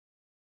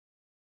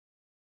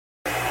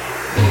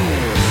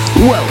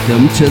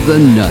Welcome to the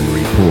Nunn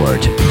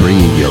Report,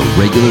 bringing your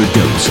regular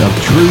dose of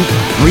truth,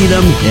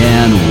 freedom,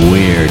 and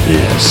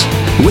weirdness.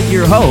 With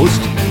your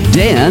host,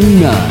 Dan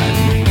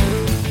Nunn.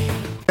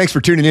 Thanks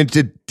for tuning in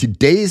to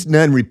today's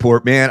Nunn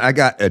Report. Man, I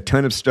got a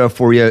ton of stuff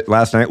for you.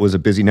 Last night was a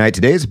busy night.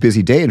 Today is a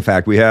busy day. In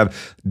fact, we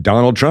have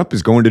Donald Trump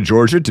is going to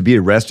Georgia to be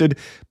arrested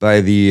by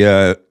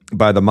the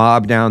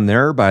mob down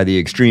there, by the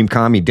extreme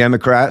commie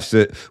Democrats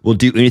that will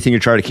do anything to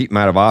try to keep him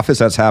out of office.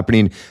 That's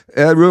happening.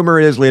 Rumor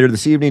is later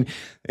this evening.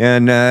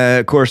 And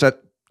of course,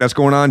 that's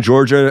going on in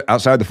Georgia,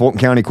 outside the Fulton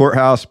County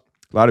Courthouse. A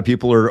lot of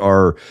people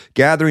are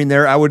gathering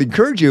there. I would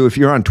encourage you, if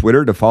you're on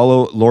Twitter, to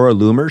follow Laura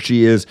Loomer.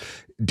 She's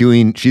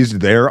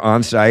there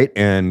on site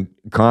and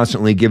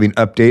constantly giving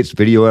updates,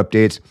 video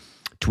updates,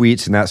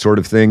 tweets, and that sort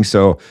of thing.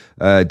 So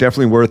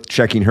definitely worth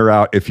checking her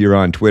out if you're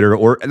on Twitter,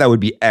 or that would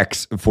be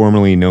X,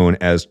 formerly known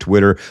as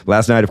Twitter.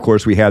 Last night, of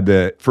course, we had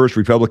the first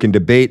Republican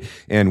debate,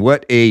 and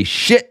what a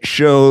shit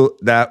show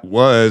that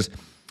was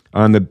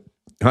on the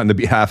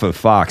behalf of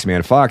Fox.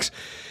 Man, Fox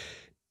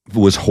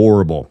was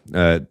horrible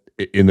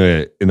in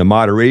the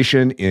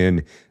moderation,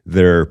 in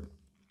their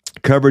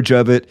coverage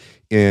of it,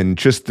 in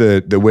just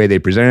the way they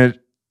presented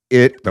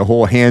it, the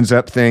whole hands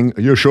up thing,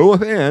 show of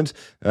hands,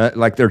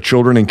 like they're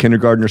children in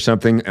kindergarten or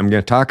something. I'm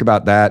going to talk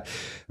about that.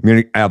 I'm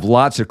going to have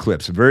lots of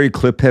clips, a very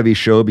clip heavy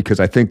show,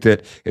 because I think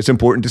that it's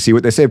important to see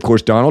what they say. Of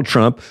course, Donald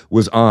Trump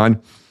was on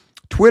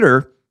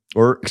Twitter,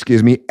 or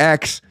excuse me,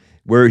 X,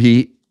 where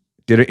he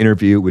did an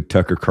interview with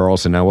Tucker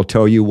Carlson. I will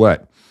tell you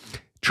what,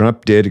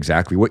 Trump did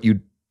exactly what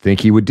you'd think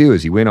he would do.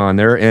 Is he went on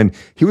there and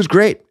he was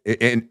great.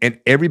 And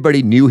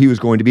everybody knew he was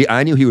going to be.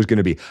 I knew he was going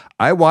to be.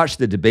 I watched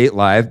the debate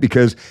live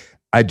because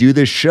I do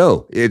this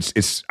show.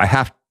 I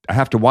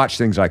have to watch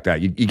things like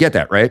that. You get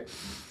that, right?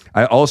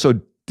 I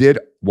also did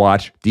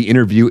watch the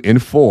interview in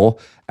full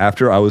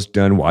after I was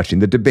done watching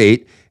the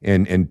debate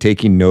and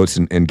taking notes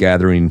and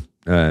gathering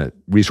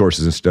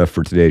resources and stuff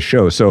for today's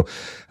show. So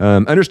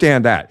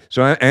understand that.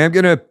 So I am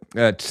going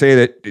to say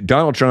that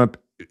Donald Trump,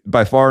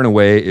 by far and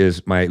away,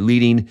 is my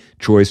leading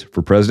choice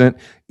for president.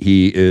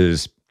 He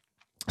is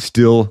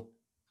still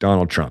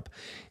Donald Trump,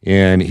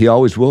 and he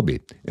always will be.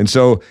 And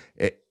so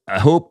I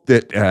hope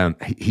that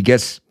he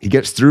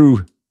gets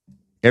through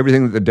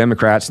everything that the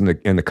Democrats and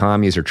the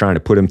commies are trying to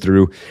put him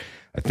through.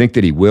 I think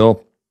that he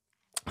will.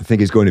 I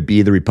think he's going to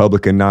be the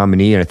Republican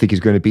nominee, and I think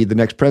he's going to be the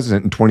next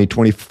president in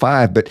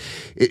 2025. But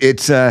it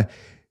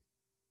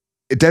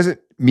doesn't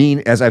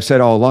mean, as I've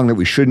said all along, that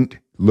we shouldn't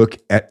look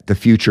at the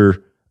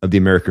future of the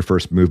America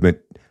First movement.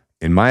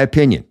 In my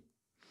opinion,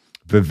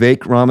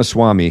 Vivek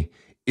Ramaswamy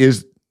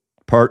is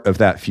part of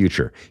that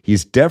future.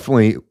 He's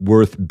definitely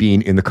worth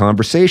being in the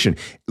conversation.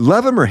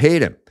 Love him or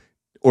hate him,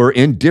 or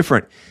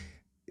indifferent,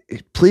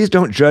 please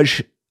don't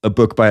judge a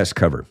book by its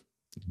cover.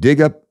 Dig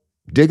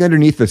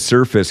underneath the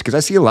surface, because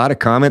I see a lot of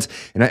comments,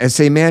 and I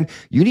say, man,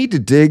 you need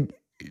to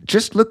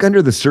just look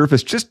under the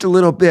surface just a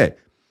little bit,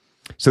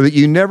 so that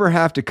you never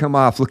have to come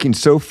off looking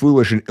so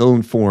foolish and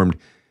ill-informed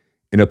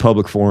in a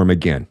public forum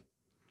again.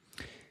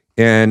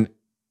 And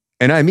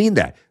I mean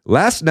that.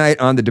 Last night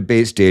on the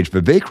debate stage,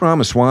 Vivek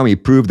Ramaswamy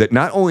proved that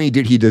not only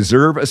did he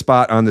deserve a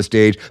spot on the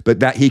stage, but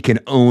that he can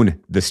own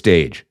the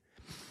stage.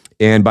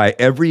 And by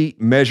every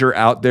measure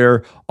out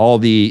there, all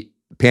the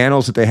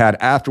panels that they had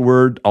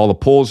afterward, all the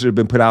polls that have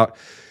been put out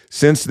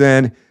since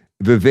then,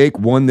 Vivek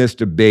won this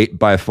debate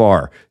by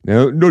far.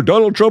 No,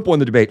 Donald Trump won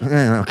the debate.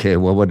 Okay,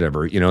 well,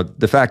 whatever.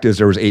 The fact is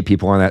there was 8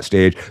 people on that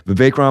stage.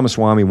 Vivek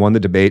Ramaswamy won the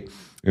debate.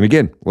 And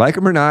again, like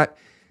him or not,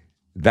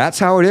 that's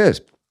how it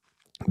is.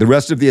 The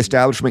rest of the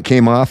establishment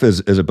came off as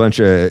a bunch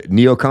of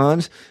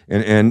neocons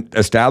and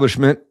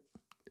establishment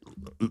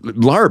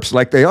LARPs,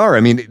 like they are. I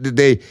mean,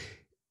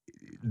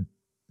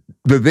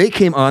 Vivek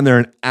came on there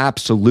and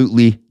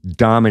absolutely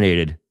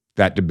dominated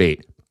that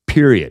debate,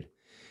 period.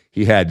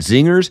 He had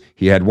zingers,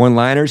 he had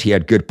one-liners, he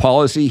had good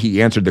policy,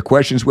 he answered the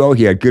questions well,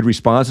 he had good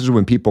responses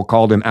when people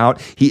called him out.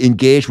 He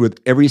engaged with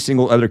every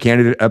single other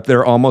candidate up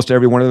there, almost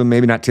every one of them,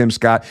 maybe not Tim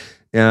Scott,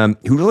 who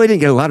really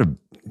didn't get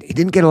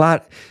a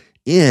lot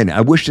in. I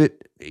wish that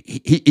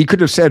he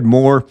could have said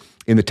more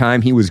in the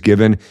time he was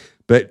given,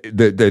 but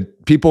the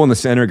people in the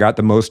center got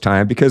the most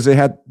time because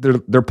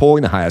they're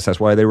polling the highest. That's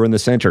why they were in the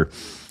center.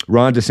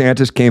 Ron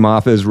DeSantis came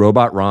off as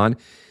Robot Ron.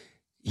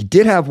 He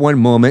did have one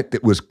moment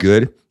that was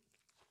good.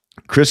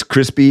 Chris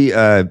Crispy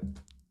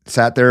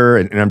sat there,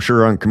 and I'm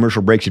sure on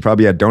commercial breaks, he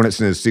probably had donuts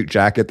in his suit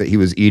jacket that he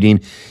was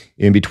eating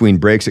in between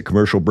breaks at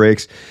commercial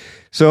breaks.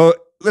 So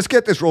let's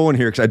get this rolling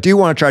here, because I do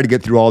want to try to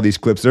get through all these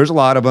clips. There's a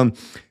lot of them.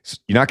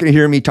 You're not going to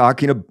hear me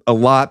talking a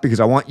lot, because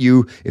I want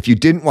you, if you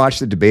didn't watch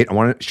the debate, I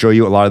want to show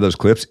you a lot of those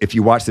clips. If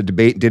you watched the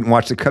debate and didn't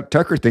watch the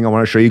Tucker thing, I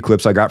want to show you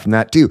clips I got from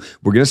that too.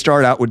 We're going to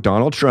start out with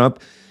Donald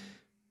Trump,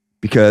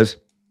 because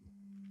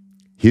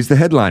he's the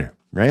headliner,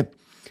 right?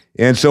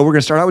 And so we're going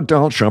to start out with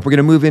Donald Trump. We're going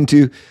to move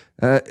into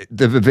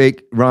the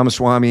Vivek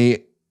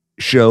Ramaswamy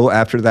show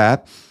after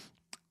that.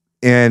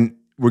 And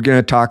we're going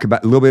to talk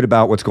about a little bit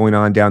about what's going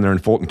on down there in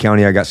Fulton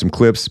County. I got some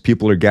clips.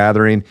 People are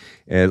gathering.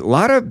 And a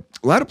lot of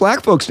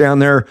black folks down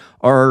there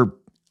are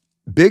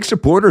big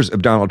supporters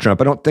of Donald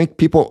Trump. I don't think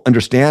people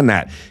understand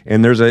that.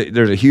 And there's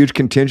a huge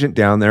contingent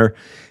down there.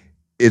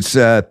 It's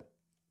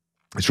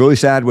really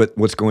sad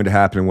what's going to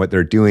happen and what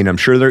they're doing. I'm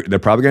sure they're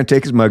probably going to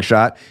take his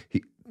mugshot.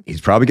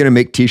 He's probably going to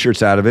make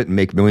T-shirts out of it and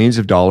make millions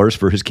of dollars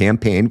for his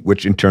campaign,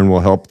 which in turn will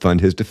help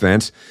fund his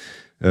defense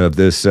of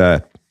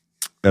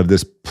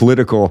this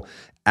political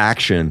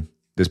action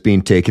that's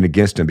being taken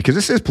against him. Because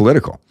this is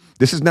political.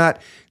 This is not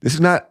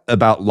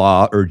about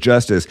law or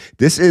justice.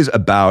 This is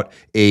about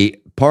a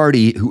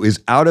party who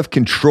is out of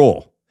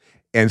control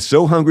and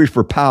so hungry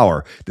for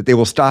power that they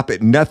will stop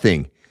at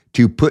nothing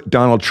to put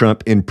Donald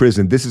Trump in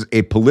prison. This is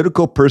a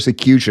political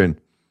persecution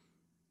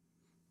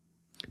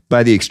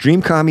by the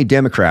extreme commie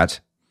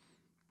Democrats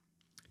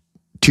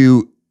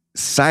to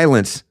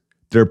silence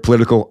their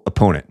political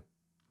opponent.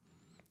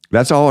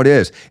 That's all it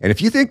is. And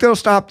if you think they'll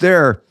stop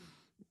there,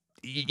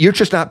 you're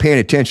just not paying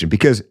attention,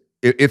 because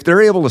if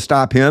they're able to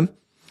stop him,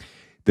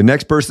 the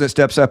next person that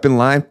steps up in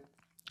line,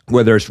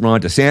 whether it's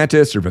Ron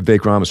DeSantis or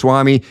Vivek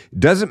Ramaswamy,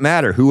 doesn't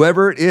matter,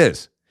 whoever it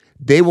is,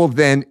 they will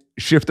then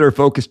shift their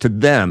focus to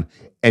them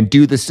and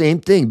do the same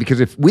thing. Because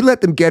if we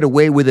let them get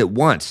away with it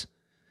once,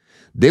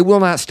 they will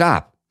not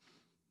stop.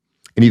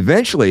 And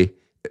eventually,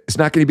 it's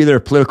not going to be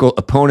their political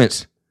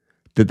opponents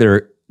that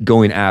they're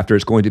going after.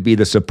 It's going to be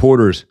the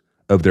supporters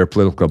of their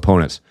political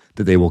opponents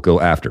that they will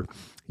go after.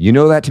 You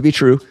know that to be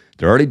true.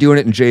 They're already doing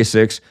it in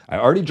J6. I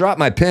already dropped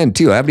my pen,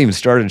 too. I haven't even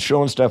started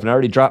showing stuff, and I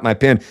already dropped my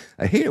pen.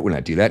 I hate it when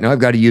I do that. Now I've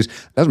got to use,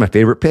 that was my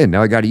favorite pen.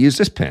 Now I got to use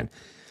this pen.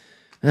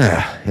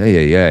 Yeah.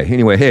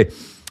 Anyway, hey,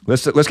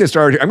 let's get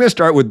started. I'm going to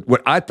start with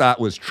what I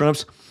thought was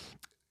Trump's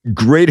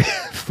great,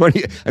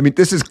 funny. I mean,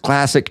 this is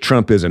classic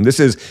Trumpism.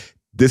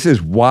 This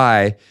is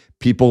why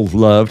people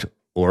loved,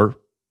 or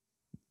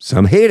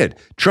some hated,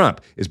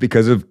 Trump, is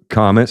because of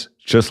comments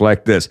just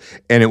like this.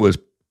 And it was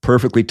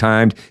perfectly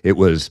timed. It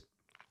was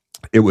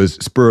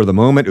spur of the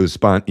moment. It was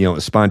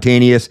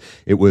spontaneous.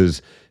 It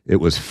was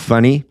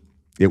funny.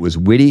 It was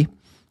witty.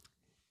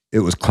 It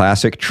was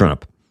classic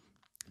Trump.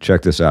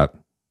 Check this out.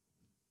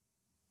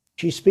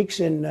 She speaks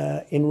in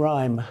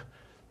rhyme.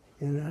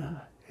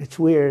 It's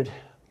weird.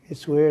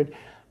 It's weird,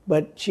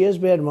 but she has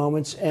bad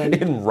moments. And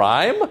in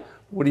rhyme?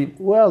 What do you?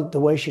 Well, the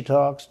way she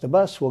talks, the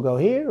bus will go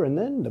here, and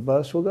then the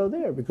bus will go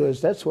there,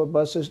 because that's what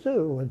buses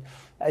do. And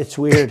it's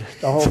weird.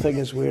 The whole thing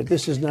is weird.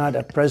 This is not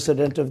a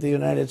president of the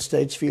United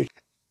States future.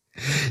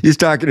 He's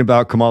talking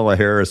about Kamala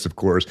Harris, of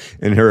course,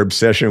 and her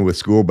obsession with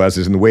school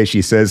buses and the way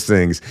she says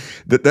things.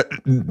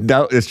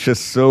 That is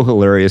just so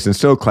hilarious and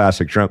so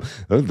classic Trump.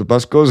 Oh, the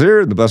bus goes here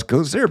and the bus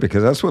goes there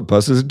because that's what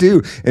buses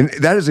do. And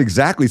that is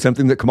exactly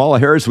something that Kamala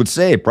Harris would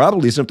say,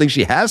 probably something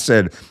she has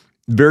said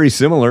very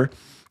similar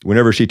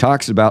whenever she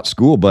talks about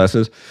school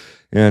buses,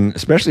 and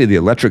especially the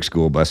electric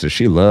school buses.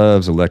 She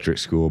loves electric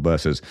school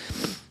buses.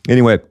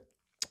 Anyway,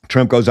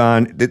 Trump goes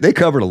on. They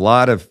covered a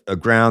lot of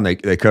ground.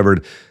 They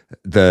covered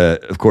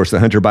of course,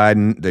 the Hunter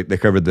Biden. They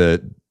covered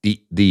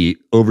the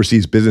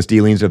overseas business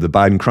dealings of the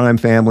Biden crime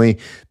family.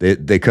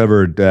 They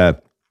covered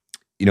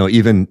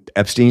even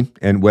Epstein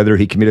and whether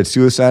he committed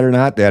suicide or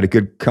not. They had a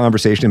good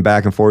conversation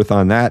back and forth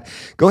on that.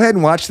 Go ahead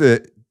and watch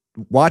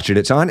it.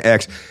 It's on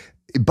X.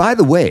 By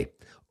the way,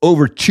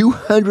 over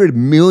 200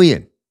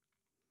 million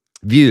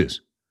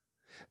views.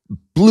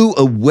 Blew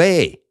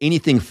away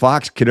anything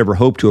Fox could ever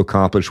hope to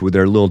accomplish with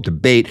their little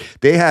debate.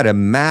 They had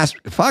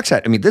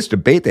this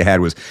debate they had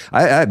was,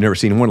 I've never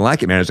seen one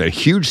like it, man. It was a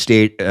huge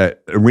state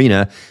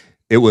arena.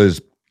 It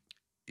was,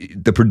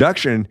 the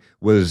production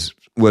was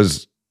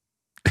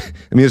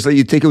it's like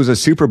you'd think it was a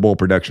Super Bowl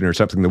production or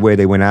something, the way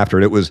they went after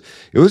it. It was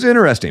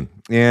interesting.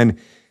 And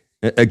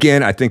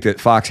again, I think that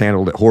Fox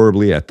handled it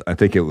horribly. I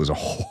think it was a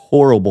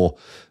horrible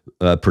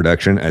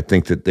production. I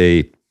think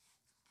that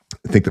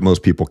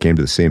most people came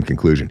to the same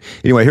conclusion.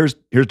 Anyway, here's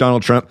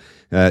Donald Trump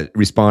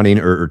responding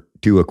or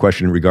to a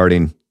question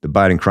regarding the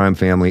Biden crime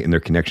family and their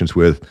connections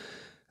with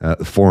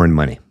foreign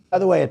money. By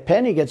the way, at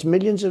Penn, he gets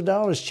millions of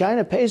dollars.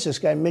 China pays this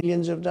guy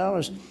millions of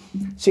dollars.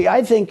 See,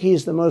 I think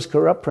he's the most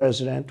corrupt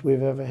president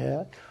we've ever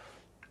had.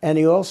 And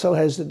he also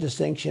has the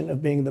distinction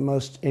of being the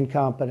most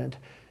incompetent.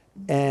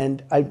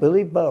 And I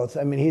believe both.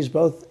 I mean, he's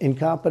both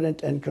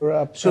incompetent and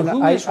corrupt. So and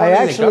who I is running the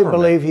actually government?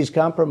 believe he's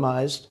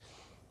compromised,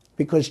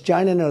 because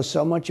China knows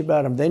so much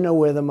about him. They know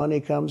where the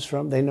money comes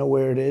from. They know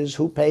where it is,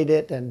 who paid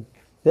it, and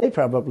they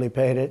probably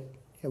paid it.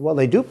 Well,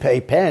 they do pay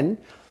Penn,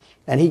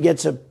 and he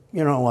gets $1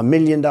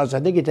 million. I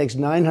think he takes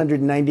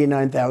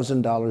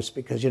 $999,000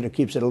 because,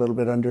 keeps it a little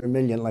bit under $1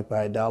 million, like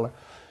by $1.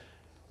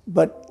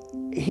 But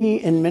he,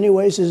 in many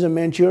ways, is a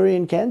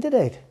Manchurian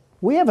candidate.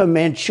 We have a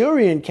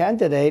Manchurian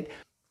candidate.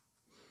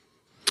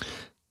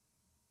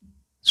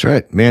 That's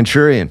right,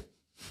 Manchurian.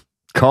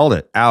 Called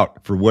it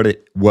out for what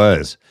it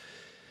was.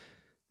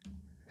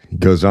 He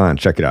goes on,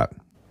 check it out.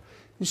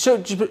 So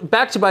just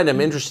back to Biden,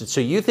 I'm interested.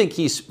 So you think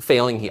he's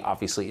failing? He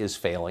obviously is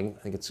failing.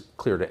 I think it's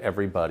clear to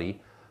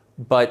everybody.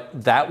 But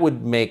that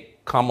would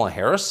make Kamala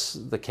Harris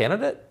the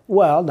candidate?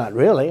 Well, not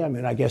really. I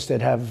mean, I guess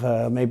they'd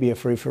have maybe a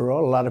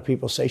free-for-all. A lot of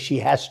people say she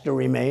has to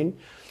remain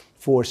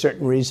for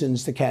certain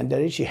reasons, the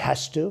candidate. She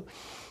has to.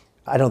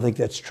 I don't think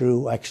that's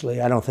true,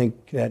 actually. I don't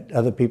think that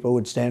other people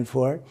would stand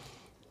for it.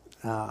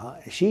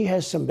 She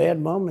has some bad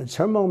moments.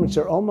 Her moments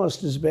are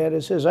almost as bad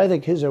as his. I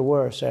think his are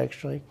worse,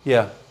 actually.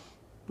 Yeah.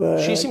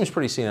 But She seems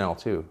pretty senile,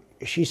 too.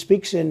 she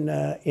speaks in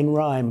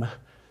rhyme.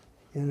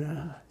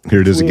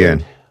 Here it is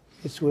again.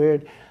 It's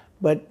weird.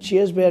 But she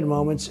has bad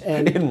moments.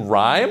 And In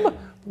rhyme?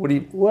 What do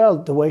you... well,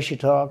 the way she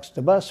talks,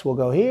 the bus will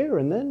go here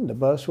and then the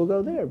bus will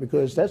go there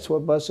because that's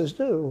what buses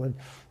do. And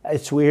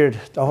it's weird.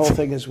 The whole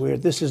thing is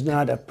weird. This is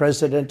not a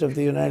president of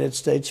the United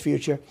States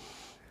future.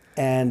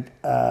 And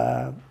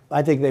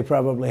I think they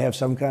probably have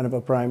some kind of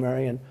a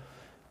primary and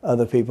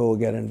other people will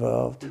get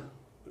involved.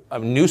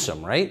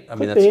 Newsom, right? I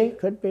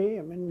Could be.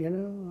 I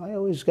mean, I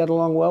always got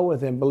along well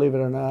with him, believe it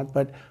or not.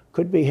 But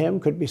could be him,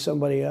 could be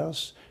somebody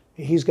else.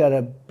 He's got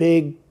a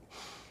big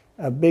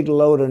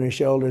load on his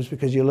shoulders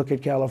because you look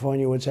at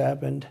California, what's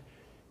happened.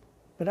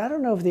 But I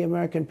don't know if the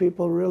American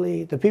people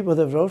really, the people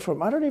that vote for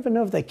him, I don't even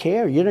know if they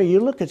care. You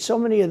look at so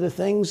many of the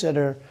things that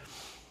are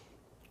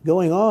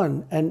going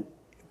on, and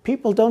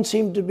people don't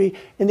seem to be,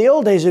 in the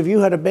old days, if you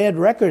had a bad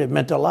record, it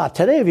meant a lot.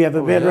 Today, if you have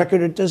a bad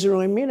record, it doesn't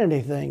really mean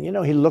anything.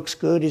 He looks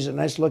good, he's a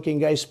nice looking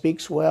guy,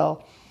 speaks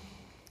well.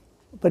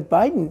 But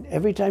Biden,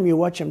 every time you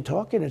watch him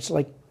talking, it's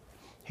like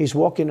he's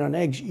walking on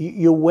eggs.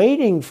 You're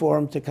waiting for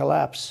him to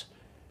collapse.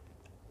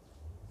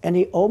 And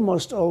he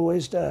almost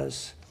always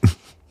does.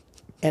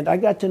 And I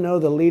got to know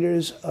the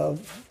leaders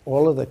of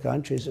all of the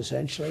countries,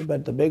 essentially,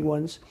 but the big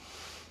ones.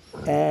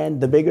 And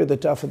the bigger, the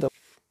tougher the...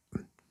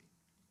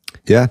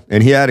 Yeah,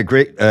 and he had a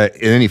great, and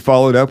then he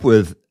followed up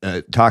with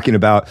talking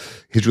about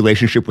his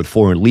relationship with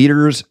foreign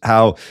leaders,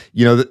 how,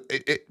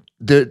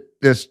 the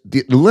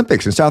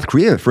Olympics in South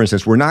Korea, for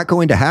instance, were not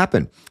going to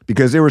happen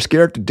because they were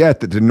scared to death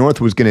that the North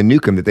was going to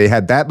nuke them, that they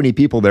had that many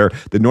people there,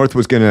 the North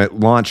was going to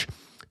launch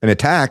an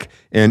attack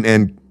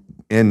and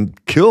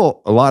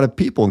kill a lot of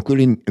people,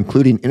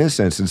 including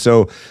innocents. And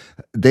so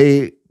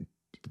they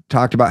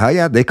talked about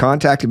how, they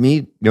contacted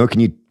me, can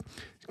you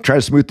try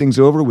to smooth things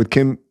over with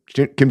Kim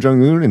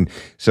Jong-un? And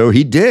so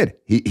he did.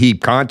 He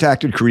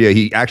contacted Korea.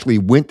 He actually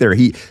went there.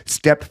 He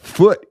stepped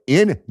foot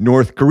in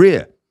North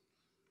Korea.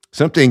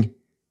 Something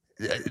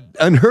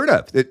unheard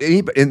of.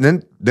 And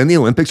then the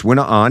Olympics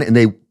went on and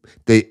they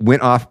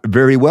went off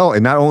very well.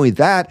 And not only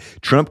that,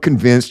 Trump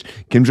convinced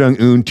Kim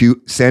Jong-un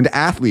to send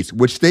athletes,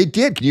 which they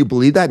did. Can you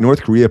believe that?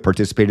 North Korea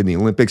participated in the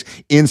Olympics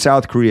in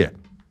South Korea.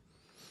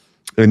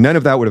 And none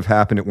of that would have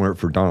happened if it weren't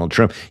for Donald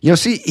Trump.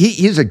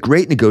 He's a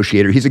great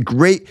negotiator. He's a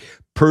great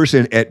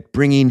person at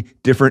bringing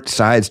different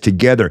sides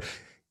together.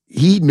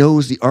 He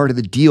knows the art of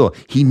the deal.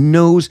 He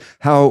knows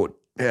how,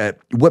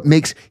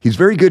 he's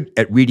very good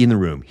at reading the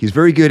room. He's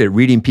very good at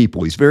reading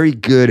people. He's very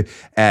good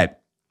at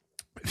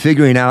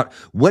figuring out,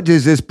 what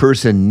does this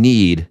person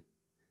need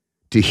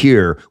to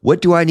hear?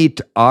 What do I need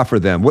to offer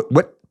them?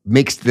 What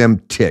makes them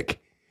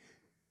tick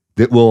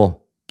that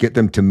will get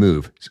them to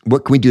move?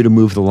 What can we do to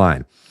move the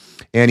line?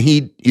 And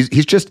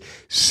he's just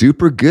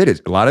super good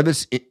at a lot of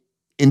it's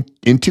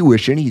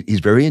intuition. He's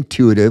very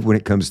intuitive when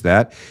it comes to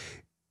that.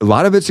 A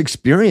lot of it's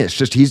experience.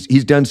 Just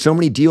he's done so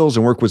many deals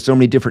and worked with so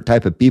many different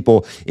type of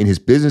people in his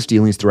business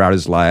dealings throughout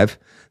his life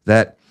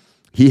that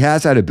he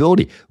has that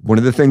ability. One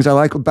of the things I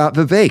like about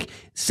Vivek,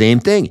 same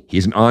thing.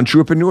 He's an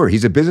entrepreneur.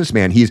 He's a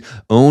businessman. He's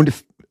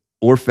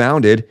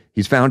founded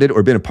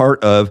or been a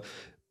part of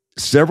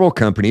several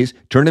companies,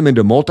 turned them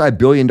into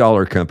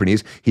multi-billion-dollar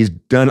companies. He's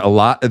done a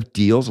lot of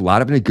deals, a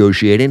lot of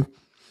negotiating,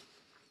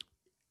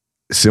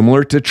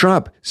 similar to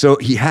Trump. So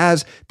he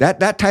has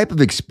that type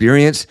of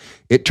experience.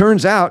 It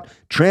turns out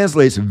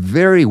translates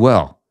very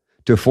well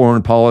to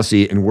foreign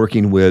policy and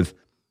working with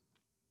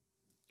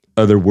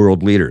other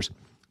world leaders,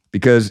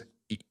 because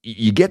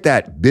you get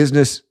that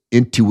business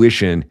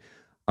intuition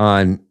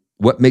on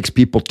what makes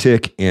people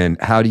tick and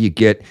how do you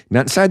get,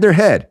 not inside their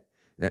head.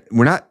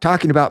 We're not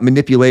talking about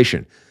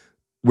manipulation.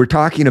 We're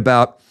talking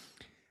about,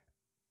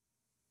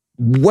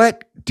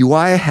 what do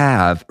I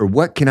have or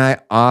what can I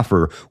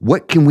offer?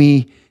 What can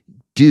we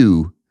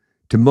do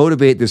to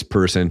motivate this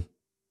person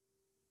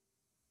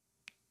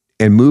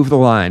and move the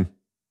line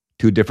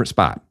to a different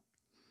spot?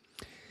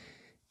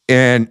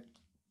 And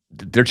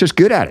they're just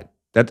good at it.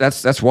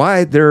 That's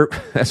why they're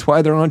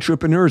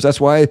entrepreneurs. That's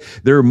why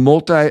they're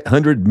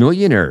multi-hundred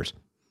millionaires,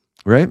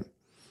 right?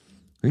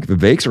 I think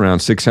Vivek's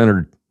around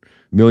 600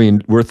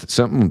 million, worth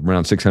something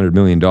around $600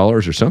 million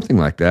or something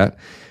like that.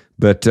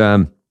 But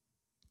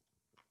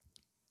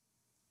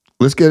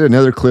let's get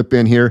another clip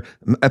in here.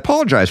 I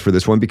apologize for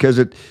this one because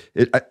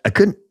I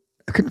couldn't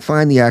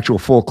find the actual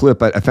full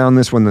clip. I found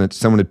this one that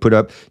someone had put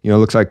up.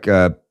 Looks like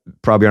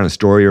probably on a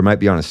story or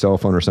might be on a cell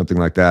phone or something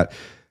like that.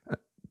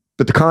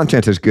 But the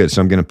content is good, so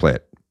I'm going to play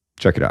it.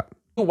 Check it out.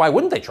 Why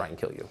wouldn't they try and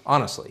kill you,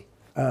 honestly?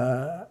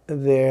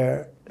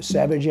 They're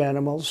savage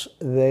animals.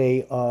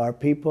 They are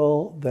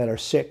people that are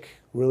sick,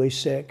 really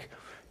sick.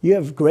 You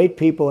have great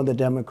people in the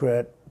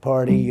Democrat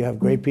Party. You have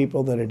great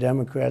people that are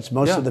Democrats.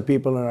 Most of the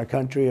people in our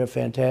country are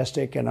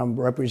fantastic, and I'm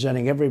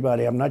representing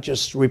everybody. I'm not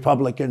just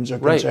Republicans or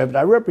conservatives.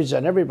 I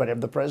represent everybody. I'm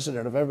the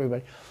president of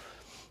everybody.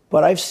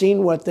 But I've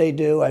seen what they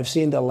do. I've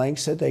seen the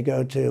lengths that they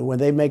go to when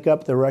they make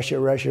up the Russia,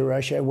 Russia,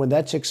 Russia. When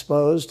that's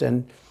exposed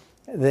and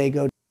they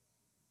go.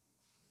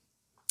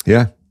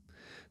 Yeah,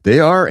 they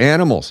are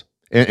animals,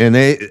 and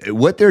they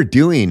what they're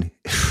doing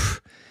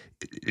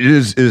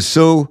is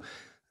so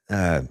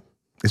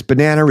it's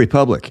banana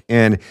republic,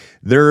 and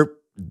they're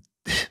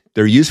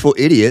useful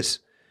idiots.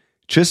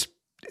 Just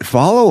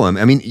follow them.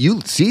 I mean,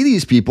 you see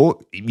these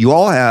people. You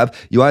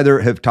either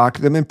have talked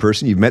to them in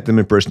person, you've met them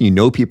in person, you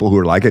know people who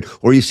are like it,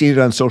 or you've seen it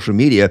on social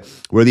media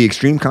where the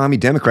extreme commie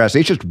Democrats,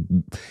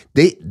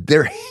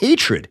 their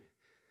hatred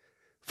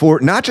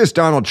for not just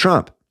Donald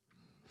Trump,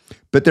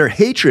 but their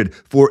hatred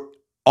for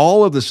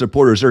all of the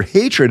supporters, their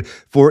hatred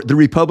for the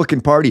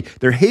Republican Party,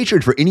 their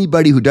hatred for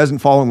anybody who doesn't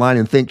fall in line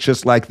and think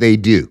just like they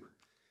do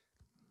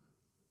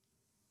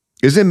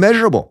is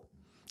immeasurable.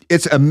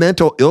 It's a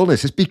mental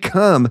illness. It's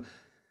become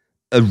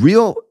a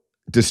real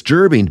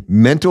disturbing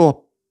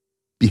mental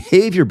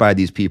behavior by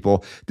these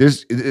people.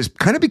 It's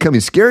kind of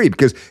becoming scary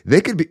because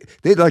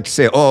they'd like to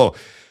say, oh,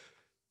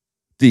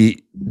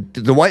 the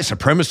white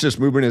supremacist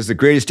movement is the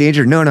greatest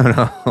danger. No.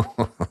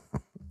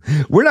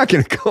 We're not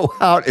going to go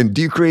out and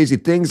do crazy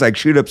things like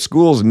shoot up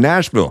schools in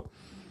Nashville.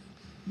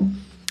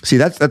 See,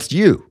 that's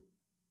you.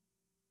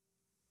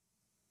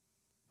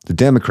 The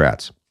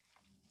Democrats.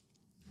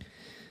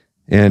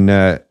 And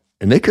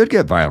they could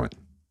get violent.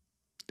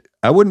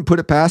 I wouldn't put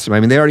it past them. I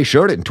mean, they already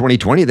showed it in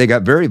 2020. They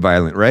got very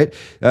violent, right?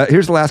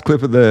 Here's the last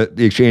clip of the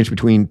exchange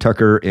between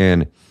Tucker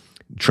and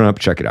Trump.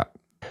 Check it out.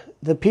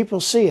 The people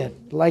see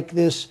it, like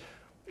this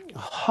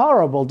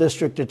horrible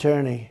district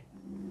attorney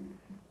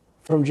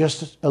from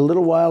just a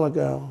little while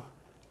ago,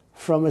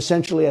 from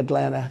essentially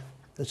Atlanta,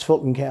 that's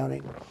Fulton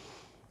County.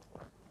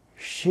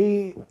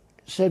 She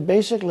said,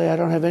 basically, I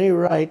don't have any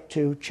right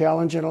to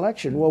challenge an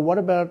election. Well, what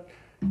about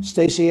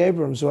Stacey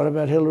Abrams? What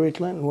about Hillary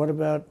Clinton? What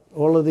about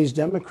all of these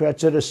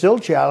Democrats that are still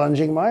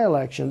challenging my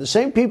election? The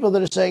same people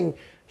that are saying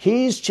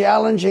he's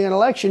challenging an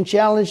election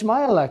challenged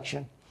my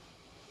election.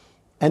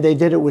 And they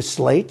did it with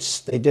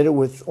slates. They did it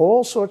with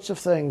all sorts of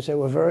things. They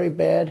were very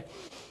bad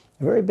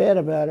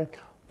about it.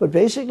 But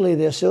basically,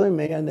 they're suing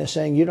me and they're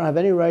saying you don't have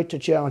any right to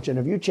challenge it.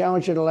 If you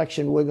challenge an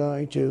election, we're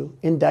going to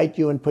indict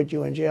you and put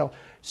you in jail.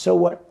 So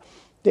what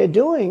they're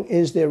doing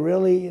is they've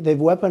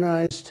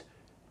weaponized.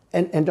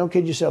 And don't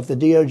kid yourself, the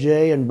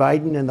DOJ and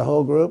Biden and the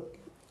whole group,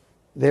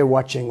 they're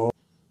watching all.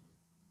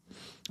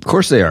 Of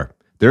course they are.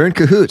 They're in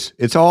cahoots.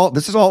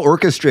 This is all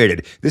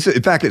orchestrated.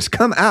 In fact, it's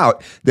come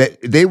out that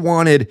they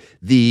wanted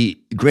the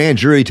grand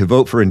jury to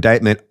vote for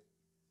indictment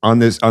on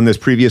this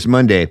previous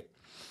Monday.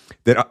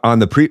 That on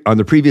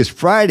the previous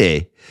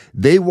Friday,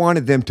 they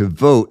wanted them to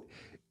vote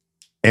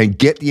and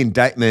get the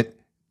indictment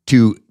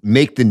to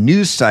make the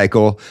news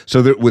cycle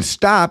so that it would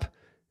stop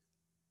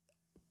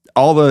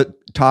all the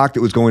talk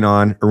that was going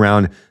on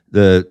around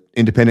the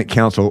independent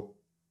counsel,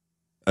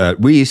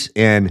 Weiss,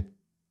 and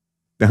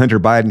the Hunter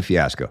Biden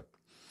fiasco.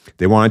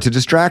 They wanted to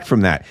distract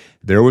from that.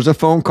 There was a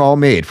phone call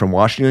made from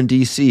Washington,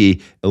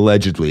 D.C.,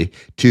 allegedly,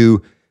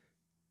 to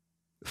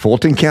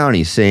Fulton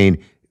County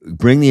saying,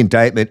 bring the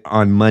indictment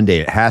on Monday.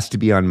 It has to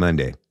be on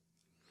Monday.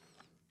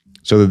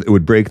 So that it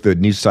would break the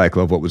news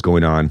cycle of what was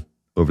going on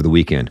over the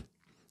weekend.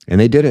 And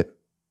they did it.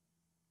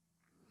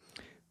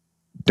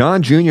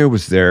 Don Jr.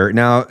 was there.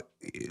 Now,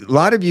 a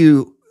lot of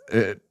you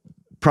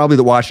probably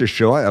that watch this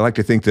show, I like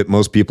to think that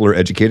most people are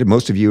educated.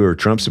 Most of you are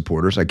Trump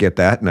supporters. I get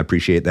that and I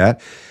appreciate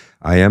that.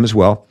 I am as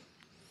well.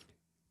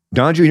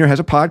 Don Jr. has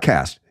a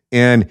podcast.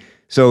 And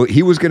so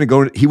he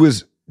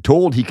was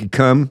told he could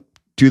come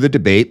to the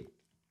debate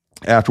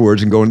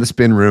afterwards and go into the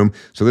spin room.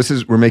 So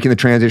we're making the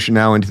transition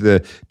now into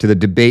the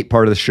debate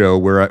part of the show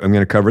where I'm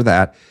going to cover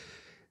that.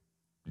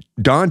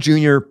 Don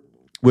Jr.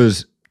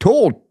 was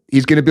told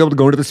he's going to be able to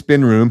go into the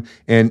spin room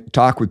and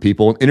talk with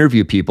people,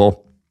 interview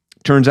people.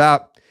 Turns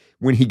out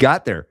when he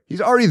got there,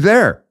 he's already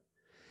there.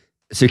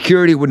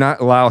 Security would not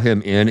allow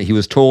him in. He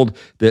was told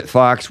that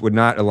Fox would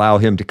not allow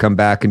him to come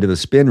back into the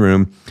spin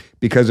room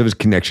because of his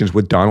connections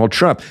with Donald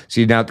Trump.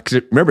 See, now,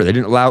 remember, they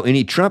didn't allow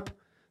any Trump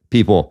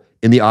people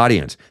in the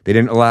audience. They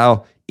didn't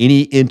allow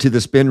any into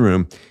the spin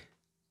room.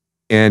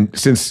 And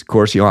since, of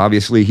course,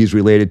 obviously he's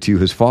related to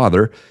his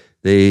father,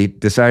 they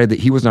decided that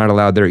he was not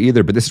allowed there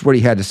either. But this is what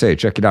he had to say.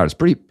 Check it out. It's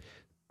pretty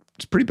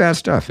bad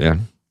stuff,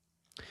 man.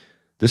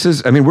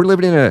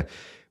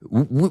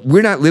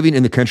 We're not living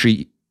in the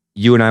country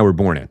you and I were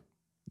born in.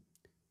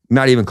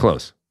 Not even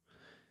close.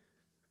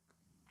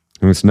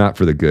 And it's not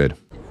for the good.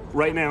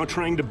 Right now,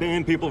 trying to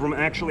ban people from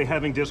actually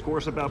having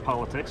discourse about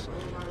politics.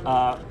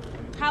 How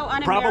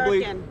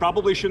un-American.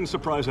 Probably shouldn't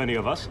surprise any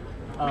of us,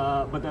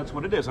 but that's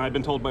what it is. And I've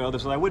been told by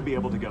others that I would be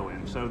able to go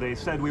in. So they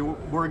said we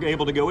were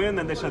able to go in,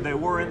 then they said they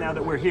weren't. Now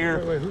that we're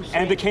here,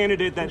 the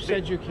candidate that who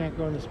said you can't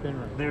go in the spin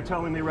room? They're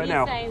telling me right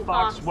now,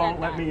 Fox won't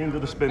let me into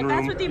the spin room.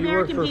 That's what the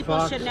American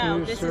people should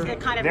know. This is the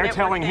kind of They're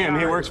telling him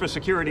he are. works for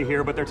security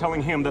here, but they're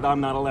telling him that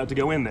I'm not allowed to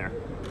go in there.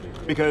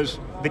 Because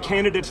the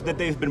candidates that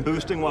they've been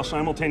boosting while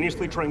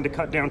simultaneously trying to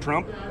cut down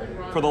Trump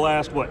for the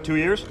last, 2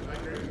 years,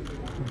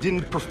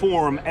 didn't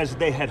perform as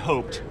they had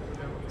hoped.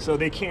 So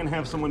they can't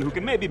have someone who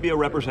can maybe be a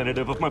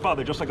representative of my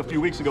father. Just like a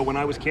few weeks ago when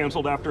I was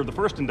canceled after the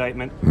first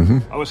indictment,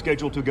 I was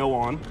scheduled to go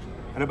on.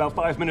 And about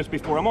 5 minutes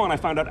before I'm on, I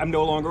found out I'm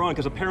no longer on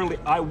because apparently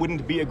I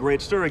wouldn't be a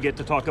great surrogate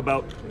to talk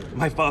about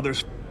my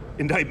father's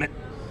indictment.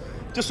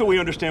 Just so we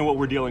understand what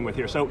we're dealing with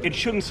here. So it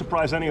shouldn't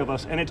surprise any of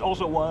us. And it's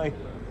also why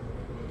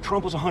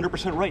Trump was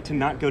 100% right to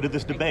not go to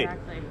this debate.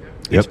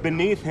 Exactly. It's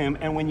beneath him,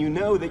 and when you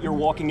know that you're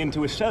walking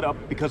into a setup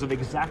because of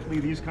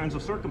exactly these kinds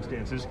of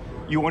circumstances,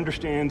 you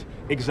understand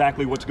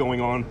exactly what's going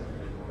on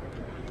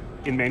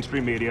in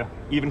mainstream media,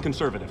 even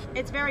conservative.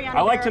 It's very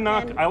I like to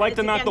knock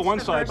against the one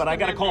side, First but I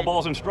got to call Amendment.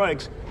 balls and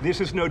strikes. This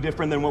is no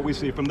different than what we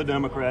see from the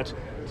Democrats.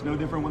 It's no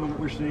different than what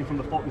we're seeing from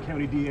the Fulton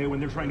County DA when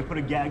they're trying to put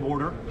a gag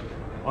order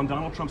on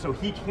Donald Trump so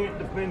he can't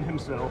defend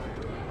himself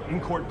in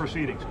court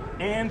proceedings.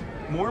 And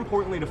more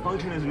importantly, to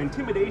function as an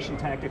intimidation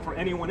tactic for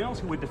anyone else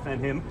who would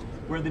defend him,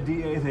 where the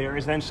DA there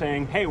is then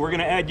saying, hey, we're going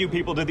to add you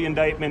people to the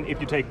indictment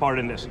if you take part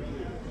in this.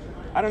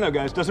 I don't know,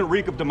 guys. Doesn't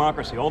reek of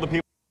democracy. All the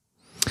people.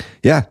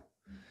 Yeah,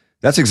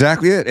 that's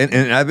exactly it.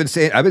 And I've been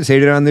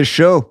saying it on this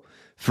show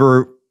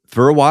for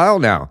a while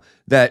now,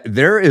 that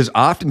there is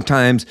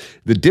oftentimes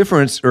the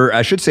difference, or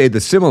I should say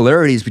the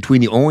similarities between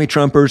the only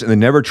Trumpers and the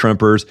never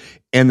Trumpers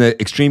and the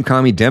extreme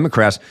commie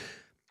Democrats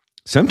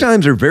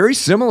sometimes are very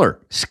similar,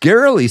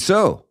 scarily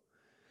so.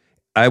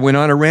 I went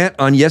on a rant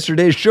on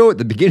yesterday's show at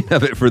the beginning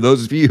of it. For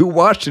those of you who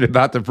watched it,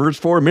 about the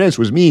first 4 minutes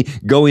was me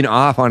going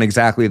off on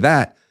exactly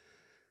that.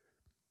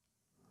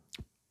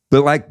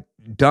 But like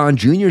Don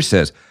Jr.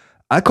 says,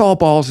 I call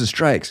balls and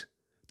strikes.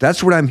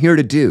 That's what I'm here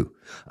to do.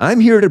 I'm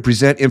here to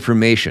present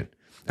information.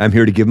 I'm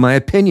here to give my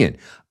opinion.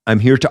 I'm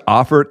here to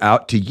offer it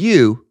out to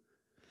you.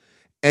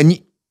 And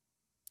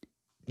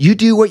you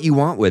do what you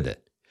want with it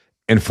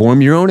and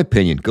form your own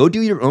opinion. Go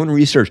do your own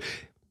research.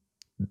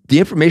 The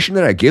information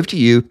that I give to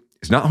you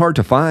is not hard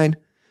to find.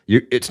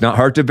 It's not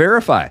hard to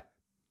verify.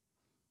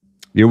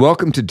 You're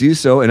welcome to do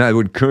so, and I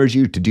would encourage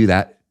you to do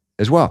that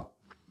as well.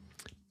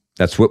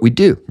 That's what we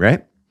do,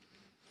 right?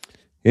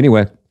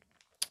 Anyway,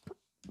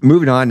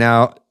 moving on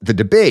now, the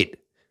debate.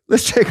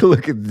 Let's take a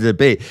look at the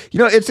debate. You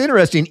know, it's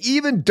interesting.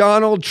 Even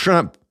Donald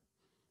Trump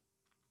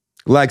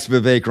likes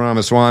Vivek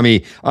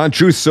Ramaswamy. On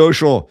Truth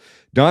Social,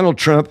 Donald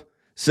Trump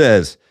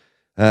says,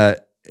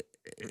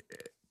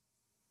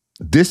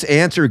 this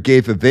answer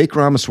gave Vivek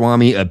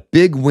Ramaswamy a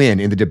big win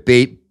in the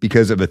debate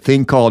because of a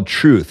thing called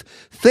truth.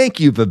 Thank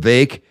you,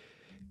 Vivek.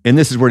 And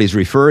this is what he's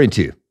referring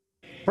to.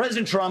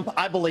 President Trump,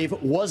 I believe,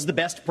 was the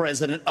best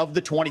president of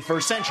the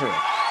 21st century.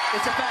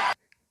 It's a fact.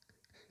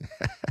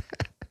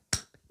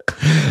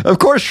 Of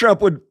course,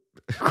 Trump would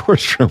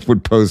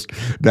post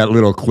that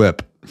little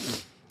clip.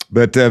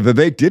 But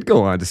Vivek did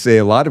go on to say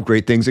a lot of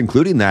great things,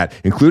 including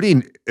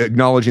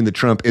acknowledging that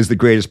Trump is the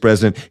greatest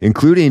president,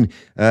 including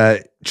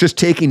just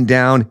taking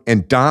down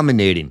and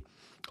dominating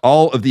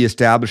all of the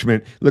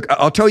establishment. Look,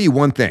 I'll tell you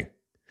one thing.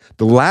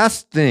 The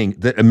last thing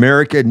that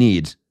America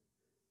needs,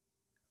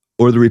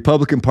 or the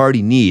Republican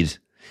Party needs,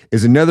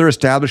 is another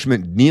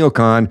establishment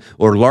neocon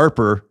or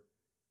LARPer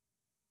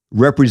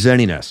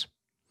representing us.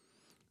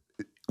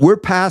 We're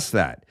past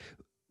that.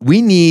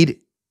 We need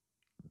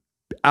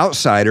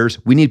outsiders.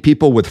 We need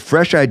people with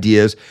fresh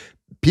ideas,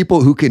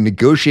 people who can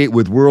negotiate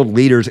with world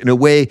leaders in a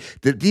way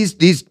that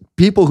these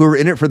people who are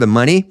in it for the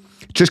money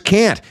just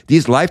can't.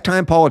 These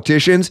lifetime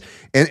politicians,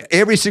 and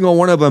every single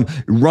one of them,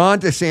 Ron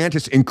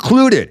DeSantis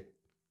included.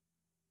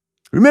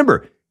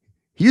 Remember,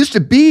 he used to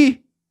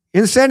be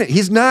in the Senate.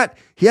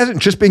 He hasn't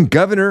just been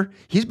governor.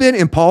 He's been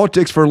in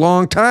politics for a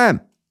long time.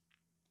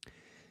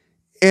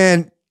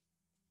 And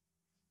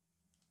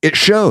it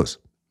shows,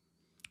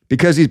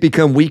 because he's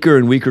become weaker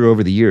and weaker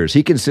over the years.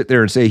 He can sit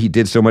there and say he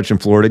did so much in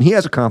Florida, and he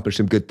has accomplished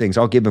some good things.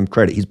 I'll give him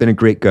credit. He's been a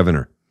great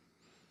governor.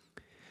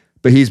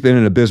 But he's been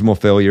an abysmal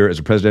failure as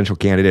a presidential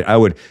candidate. I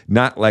would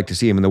not like to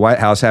see him in the White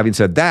House. Having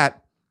said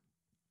that,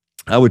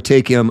 I would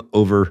take him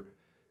over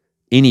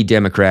any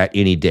Democrat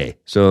any day.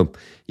 So,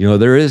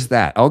 there is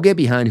that. I'll get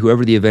behind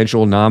whoever the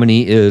eventual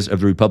nominee is of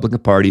the Republican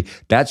Party.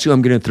 That's who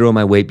I'm going to throw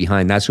my weight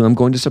behind. That's who I'm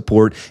going to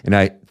support. And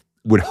I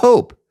would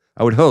hope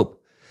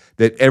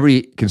that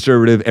every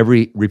conservative,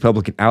 every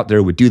Republican out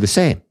there would do the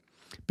same,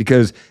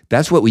 because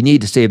that's what we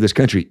need to save this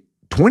country.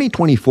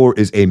 2024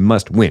 is a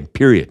must win,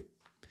 period.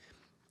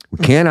 We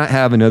cannot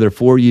have another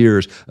 4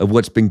 years of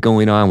what's been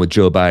going on with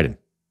Joe Biden,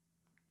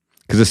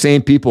 because the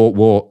same people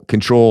will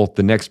control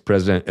the next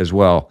president as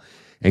well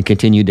and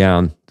continue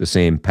down the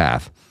same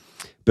path.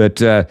 But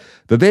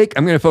Vivek,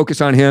 I'm going to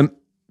focus on him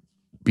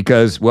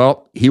because,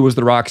 well, he was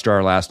the rock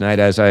star last night,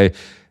 as I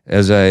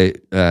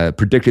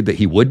predicted that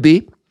he would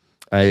be.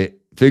 I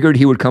figured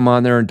he would come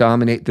on there and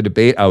dominate the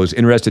debate. I was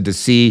interested to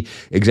see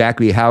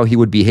exactly how he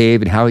would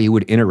behave and how he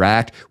would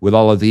interact with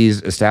all of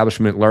these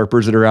establishment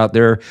LARPers that are out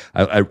there.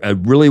 I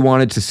really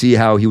wanted to see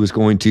how he was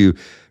going to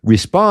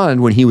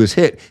respond when he was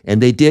hit,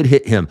 and they did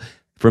hit him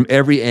from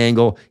every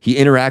angle. He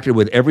interacted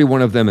with every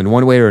one of them in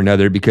one way or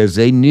another because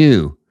they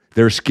knew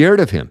they're scared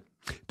of him.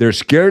 They're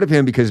scared of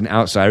him because he's an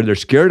outsider. They're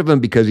scared of him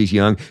because he's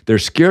young. They're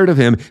scared of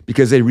him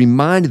because they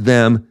remind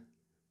them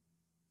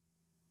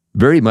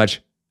very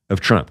much of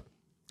Trump.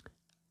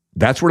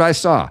 That's what I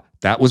saw.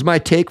 That was my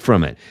take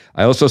from it.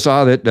 I also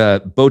saw that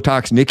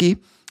Botox Nikki,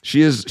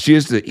 she is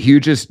the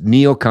hugest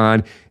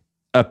neocon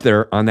up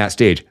there on that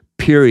stage,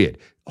 period.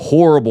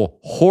 Horrible,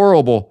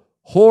 horrible,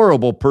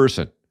 horrible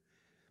person.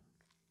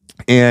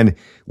 And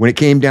when it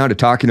came down to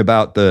talking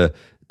about the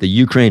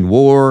Ukraine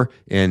war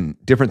and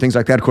different things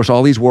like that, of course,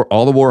 all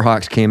the war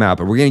hawks came out,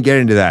 but we're going to get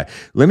into that.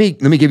 Let me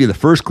give you the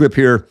first clip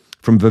here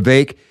from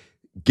Vivek,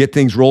 get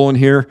things rolling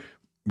here.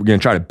 We're going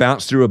to try to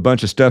bounce through a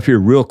bunch of stuff here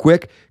real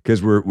quick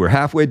because we're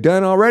halfway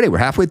done already. We're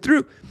halfway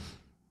through.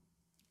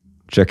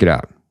 Check it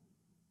out.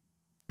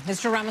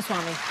 Mr.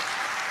 Ramaswamy.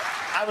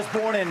 I was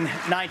born in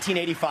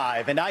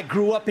 1985, and I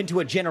grew up into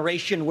a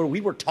generation where we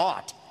were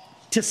taught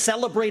to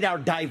celebrate our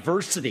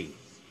diversity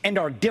and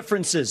our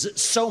differences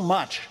so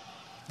much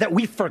that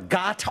we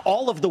forgot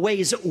all of the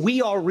ways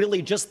we are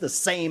really just the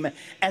same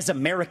as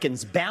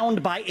Americans,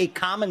 bound by a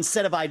common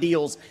set of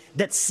ideals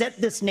that set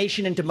this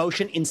nation into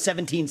motion in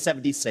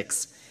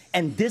 1776.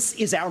 And this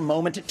is our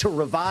moment to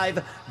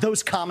revive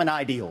those common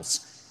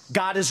ideals.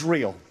 God is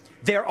real.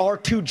 There are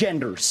two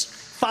genders.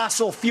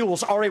 Fossil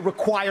fuels are a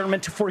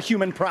requirement for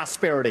human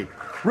prosperity.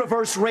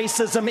 Reverse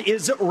racism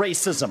is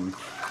racism.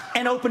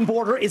 An open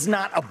border is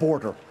not a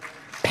border.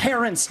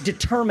 Parents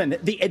determine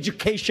the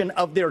education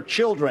of their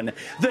children.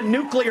 The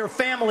nuclear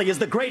family is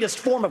the greatest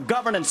form of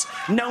governance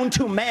known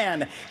to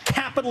man.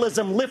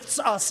 Capitalism lifts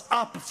us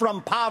up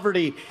from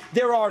poverty.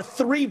 There are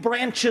 3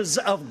 branches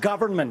of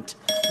government,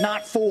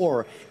 not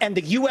 4. And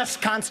the U.S.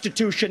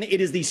 Constitution,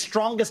 it is the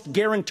strongest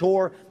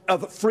guarantor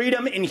of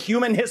freedom in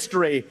human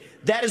history.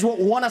 That is what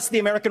won us the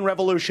American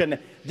Revolution.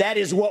 That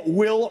is what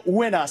will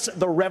win us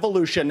the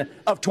revolution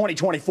of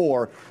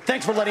 2024.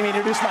 Thanks for letting me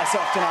introduce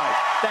myself tonight.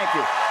 Thank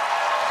you.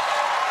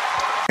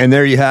 And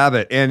there you have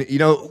it. And you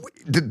know,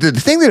 the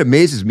thing that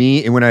amazes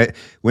me, and when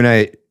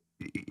I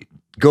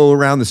go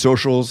around the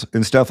socials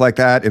and stuff like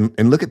that,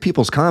 and look at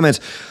people's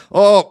comments,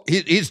 oh,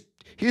 he's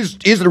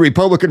the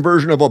Republican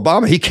version of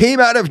Obama. He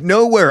came out of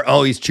nowhere.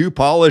 Oh, he's too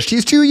polished.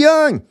 He's too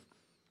young.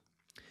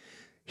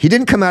 He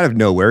didn't come out of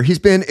nowhere. He's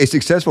been a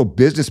successful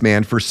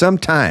businessman for some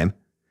time.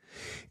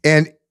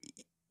 And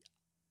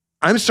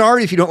I'm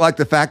sorry if you don't like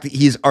the fact that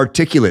he's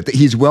articulate, that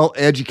he's well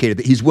educated,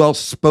 that he's well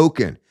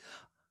spoken.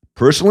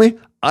 Personally,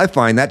 I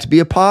find that to be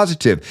a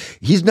positive.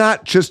 He's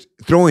not just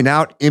throwing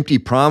out empty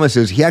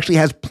promises. He actually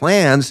has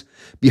plans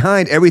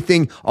behind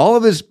everything, all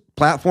of his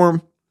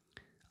platform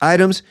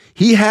items.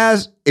 He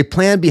has a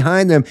plan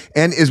behind them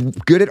and is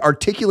good at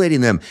articulating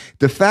them.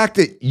 The fact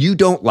that you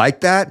don't like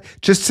that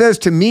just says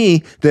to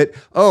me that,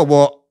 oh,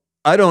 well,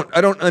 I don't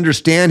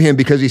understand him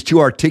because he's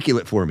too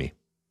articulate for me.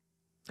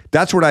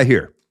 That's what I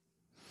hear.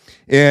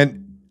 And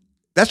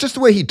that's just the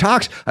way he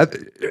talks.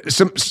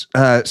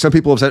 Some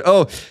people have said,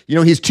 oh, you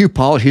know, he's too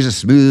polished. He's a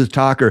smooth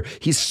talker.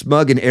 He's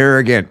smug and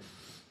arrogant.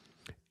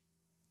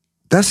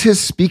 That's his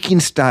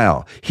speaking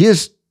style. He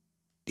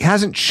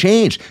hasn't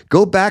changed.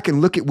 Go back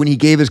and look at when he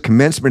gave his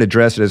commencement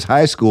address at his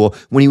high school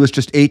when he was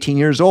just 18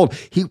 years old.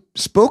 He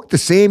spoke the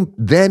same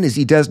then as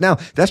he does now.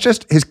 That's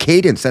just his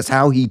cadence. That's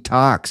how he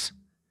talks.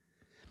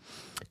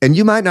 And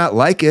you might not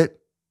like it.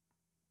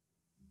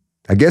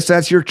 I guess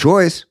that's your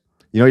choice.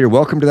 You know, you're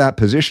welcome to that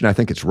position. I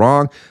think it's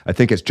wrong. I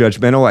think it's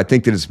judgmental. I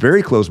think that it's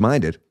very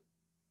close-minded.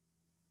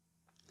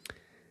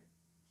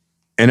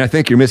 And I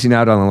think you're missing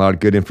out on a lot of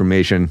good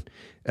information.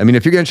 I mean,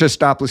 if you're going to just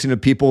stop listening to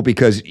people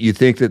because you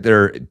think that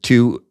they're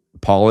too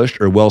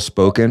polished or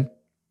well-spoken,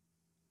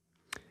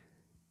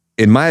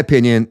 in my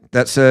opinion,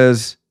 that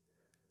says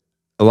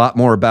a lot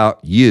more about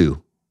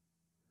you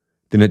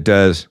than it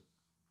does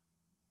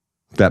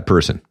that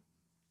person.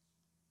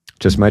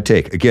 Just my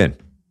take. Again,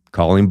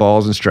 calling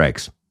balls and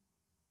strikes.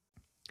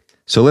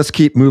 So let's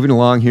keep moving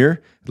along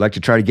here. I'd like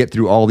to try to get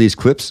through all these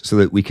clips so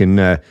that we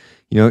can,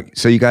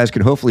 so you guys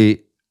can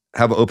hopefully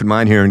have an open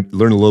mind here and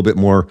learn a little bit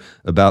more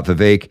about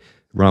Vivek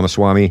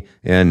Ramaswamy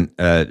and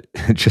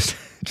just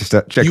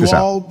check this out. You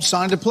all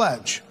signed a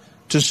pledge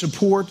to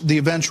support the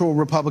eventual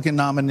Republican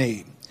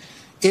nominee.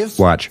 If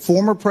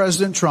former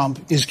President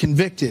Trump is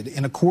convicted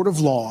in a court of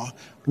law,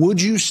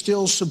 would you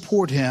still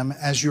support him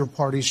as your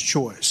party's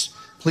choice?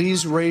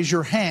 Please raise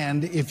your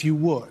hand if you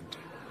would.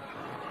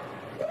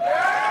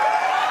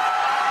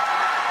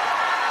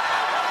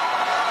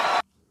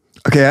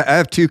 Okay, I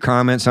have 2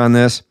 comments on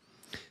this.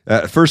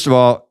 First of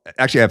all,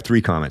 actually, I have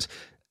 3 comments,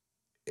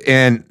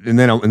 and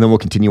then we'll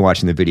continue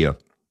watching the video.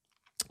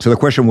 So the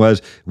question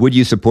was, would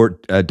you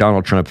support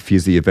Donald Trump if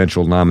he's the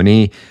eventual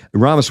nominee?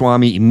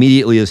 Ramaswamy,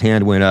 immediately his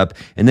hand went up,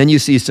 and then you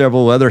see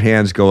several other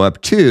hands go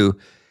up too.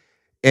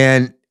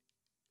 And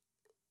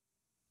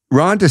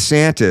Ron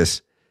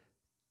DeSantis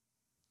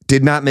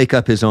did not make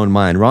up his own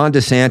mind. Ron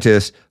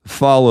DeSantis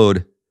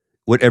followed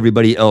what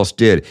everybody else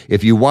did.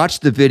 If you watch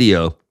the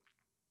video,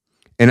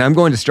 and I'm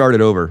going to start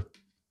it over.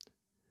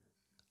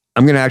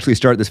 I'm going to actually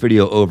start this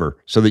video over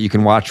so that you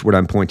can watch what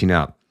I'm pointing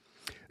out.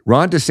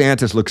 Ron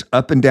DeSantis looks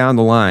up and down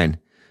the line.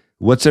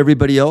 What's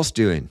everybody else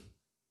doing?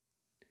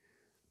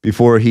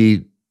 Before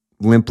he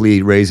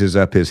limply raises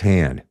up his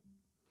hand.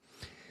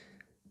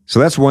 So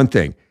that's one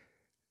thing.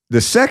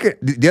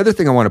 The other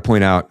thing I want to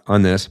point out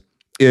on this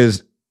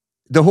is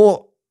the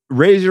whole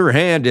raise your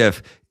hand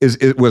if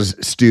it was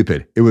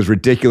stupid. It was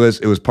ridiculous.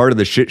 It was part of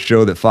the shit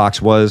show that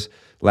Fox was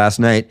last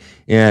night.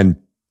 And,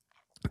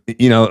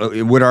 you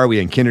know, what are we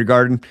in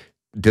kindergarten?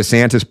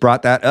 DeSantis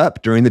brought that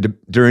up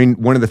during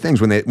one of the things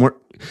when they weren't.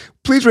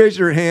 Please raise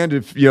your hand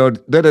if, you know,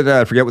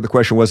 I forget what the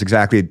question was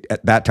exactly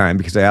at that time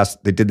because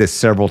they did this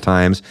several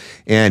times.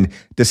 And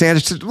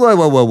DeSantis said,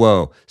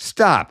 whoa,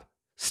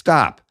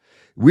 stop.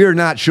 We are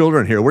not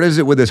children here. What is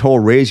it with this whole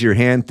raise your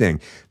hand thing?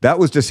 That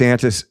was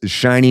DeSantis'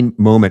 shining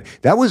moment.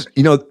 That was,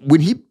 you know,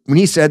 when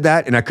he said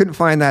that, and I couldn't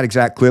find that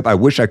exact clip. I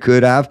wish I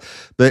could have,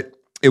 but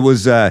that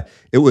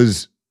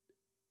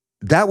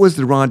was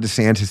the Ron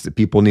DeSantis that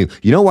people knew.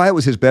 You know why it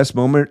was his best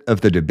moment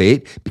of the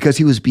debate? Because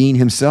he was being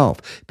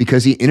himself,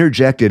 because he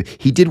interjected.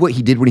 He did what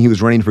he did when he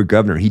was running for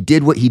governor. He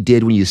did what he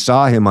did when you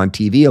saw him on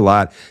TV a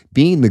lot,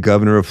 being the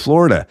governor of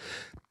Florida.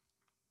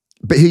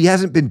 But he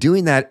hasn't been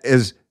doing that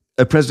as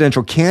a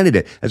presidential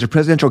candidate. As a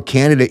presidential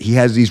candidate, he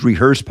has these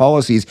rehearsed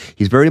policies.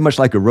 He's very much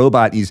like a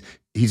robot. He's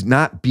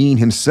not being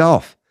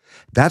himself.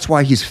 That's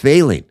why he's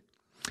failing.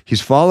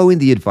 He's following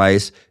the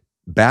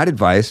bad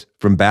advice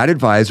from bad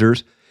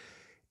advisors,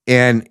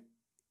 and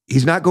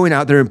he's not going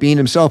out there and being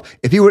himself.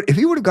 If he would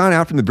have gone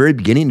out from the very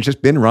beginning and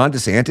just been Ron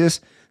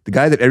DeSantis, the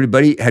guy that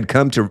everybody had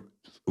come to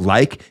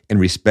like and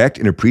respect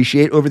and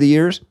appreciate over the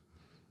years,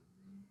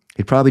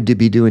 he'd probably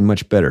be doing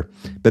much better.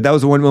 But that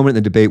was the one moment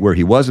in the debate where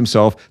he was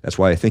himself. That's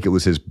why I think it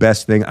was his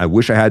best thing. I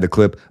wish I had the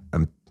clip.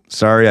 I'm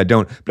sorry I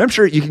don't. But I'm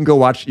sure you can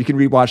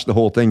rewatch the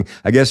whole thing.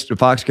 I guess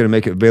Fox is going to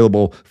make it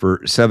available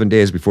for 7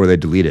 days before they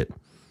delete it.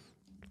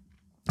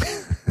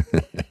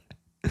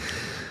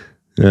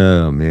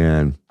 Oh,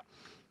 man.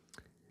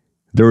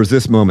 There was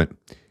this moment.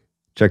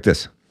 Check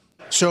this.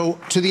 So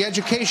to the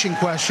education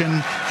question,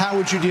 how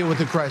would you deal with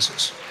the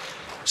crisis?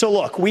 So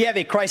look, we have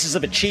a crisis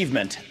of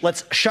achievement.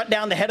 Let's shut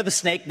down the head of the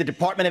snake, the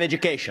Department of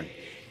Education.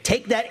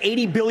 Take that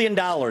 $80 billion,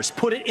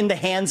 put it in the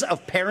hands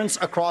of parents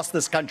across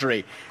this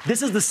country.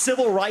 This is the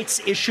civil rights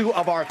issue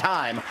of our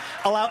time.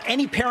 Allow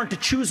any parent to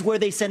choose where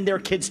they send their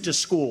kids to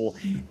school.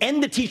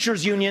 End the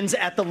teachers' unions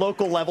at the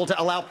local level to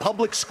allow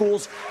public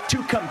schools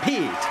to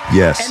compete.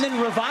 Yes. And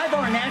then revive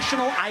our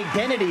national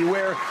identity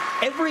where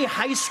every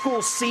high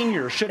school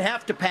senior should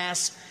have to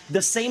pass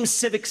the same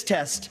civics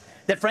test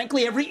that,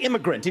 frankly, every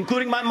immigrant,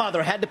 including my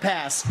mother, had to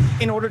pass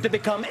in order to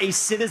become a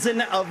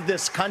citizen of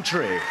this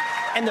country.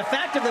 And the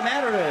fact of the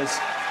matter is,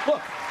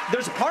 look,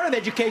 there's a part of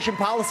education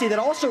policy that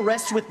also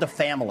rests with the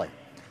family.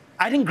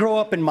 I didn't grow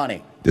up in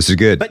money. This is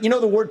good. But you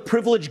know the word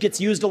privilege gets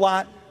used a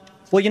lot?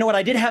 Well, you know what?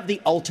 I did have the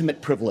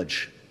ultimate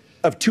privilege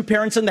of 2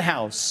 parents in the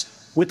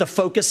house with a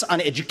focus on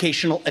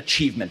educational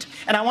achievement.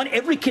 And I want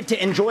every kid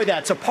to enjoy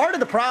that. So part of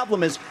the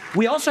problem is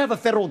we also have a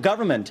federal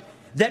government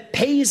that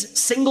pays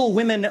single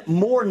women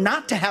more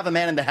not to have a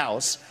man in the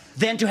house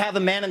than to have a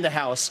man in the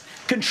house,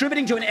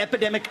 contributing to an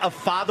epidemic of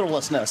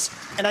fatherlessness.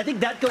 And I think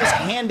that goes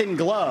hand in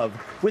glove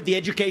with the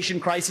education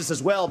crisis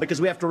as well,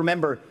 because we have to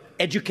remember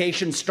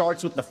education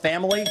starts with the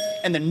family,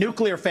 and the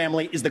nuclear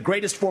family is the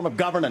greatest form of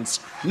governance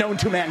known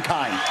to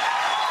mankind.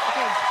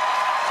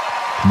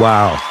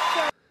 Wow.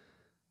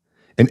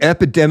 An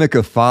epidemic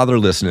of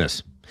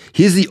fatherlessness.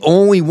 He's the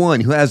only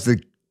one who has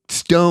the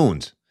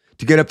stones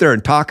to get up there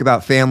and talk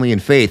about family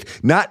and faith.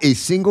 Not a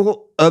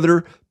single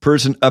other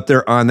person up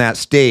there on that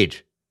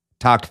stage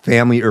talked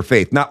family or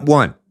faith. Not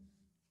one.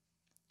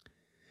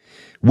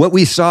 What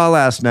we saw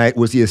last night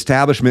was the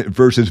establishment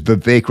versus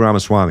Vivek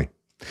Ramaswamy.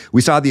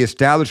 We saw the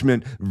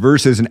establishment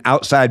versus an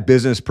outside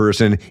business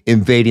person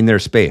invading their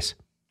space.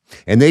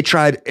 And they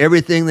tried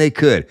everything they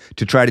could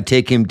to try to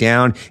take him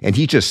down, and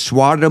he just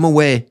swatted them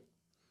away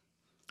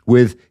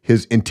with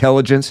his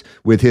intelligence,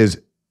 with his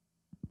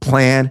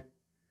plan,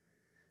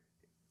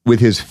 with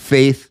his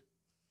faith,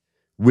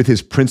 with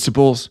his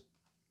principles.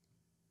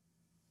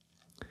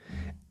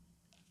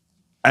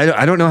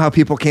 I don't know how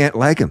people can't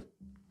like him.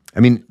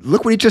 I mean,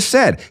 look what he just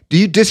said. Do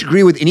you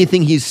disagree with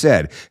anything he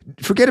said?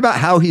 Forget about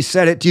how he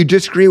said it. Do you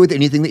disagree with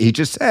anything that he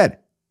just said?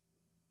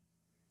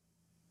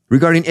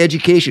 Regarding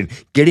education,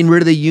 getting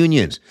rid of the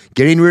unions,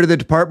 getting rid of the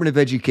Department of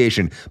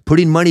Education,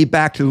 putting money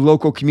back to the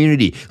local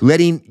community,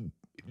 letting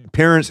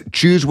parents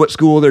choose what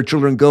school their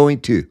children are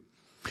going to.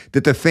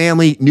 That the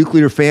family,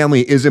 nuclear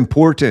family, is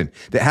important.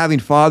 That having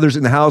fathers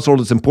in the household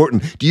is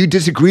important. Do you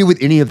disagree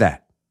with any of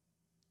that?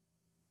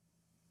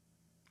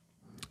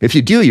 If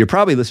you do, you're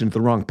probably listening to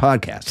the wrong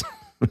podcast.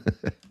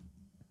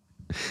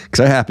 Because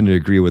I happen to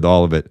agree with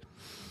all of it.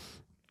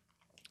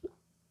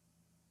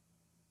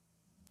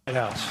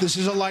 This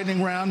is a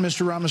lightning round,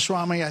 Mr.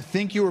 Ramaswamy. I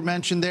think you were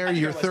mentioned there.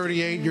 You're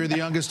 38. You're the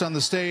youngest on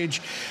the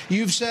stage.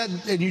 You've said,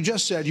 and you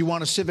just said, you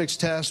want a civics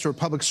test or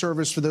public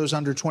service for those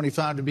under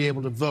 25 to be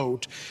able to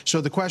vote.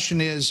 So the question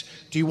is,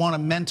 do you want a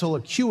mental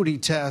acuity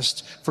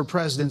test for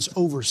presidents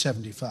over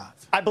 75?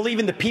 I believe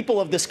in the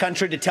people of this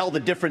country to tell the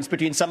difference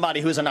between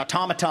somebody who's an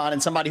automaton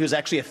and somebody who's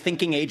actually a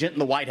thinking agent in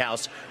the White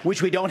House,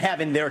 which we don't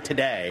have in there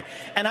today.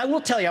 And I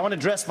will tell you, I want to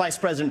address Vice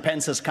President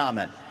Pence's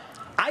comment.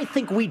 I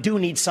think we do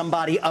need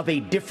somebody of a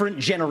different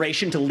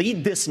generation to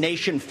lead this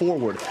nation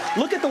forward.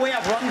 Look at the way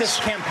I've run this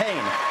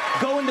campaign.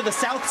 Going to the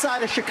south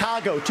side of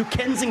Chicago, to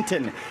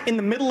Kensington, in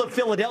the middle of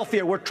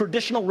Philadelphia, where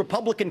traditional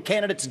Republican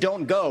candidates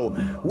don't go.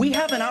 We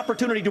have an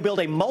opportunity to build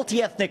a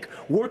multi-ethnic,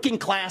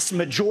 working-class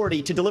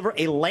majority to deliver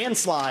a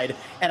landslide,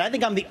 and I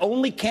think I'm the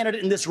only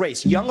candidate in this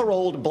race, young or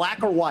old,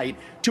 black or white,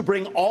 to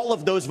bring all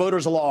of those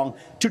voters along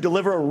to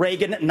deliver a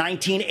Reagan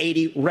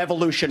 1980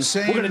 revolution.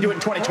 We're going to do it in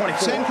 2024.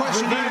 Same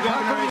question to you,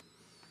 Governor.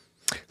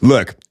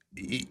 Look,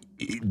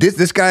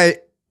 this guy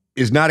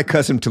is not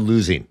accustomed to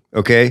losing,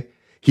 okay?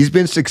 He's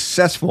been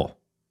successful,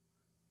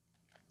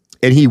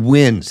 and he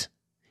wins.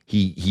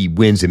 He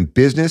wins in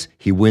business.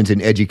 He wins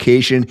in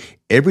education.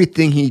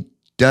 Everything he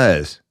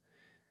does,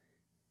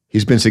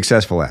 he's been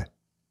successful at.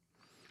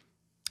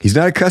 He's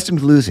not accustomed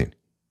to losing.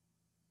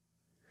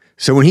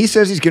 So when he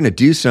says he's going to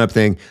do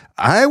something,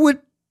 I would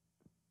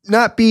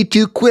not be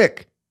too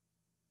quick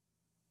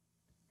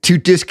to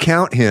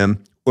discount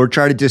him or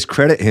try to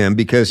discredit him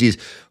because he's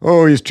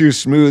too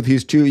smooth,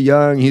 he's too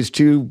young, he's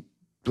too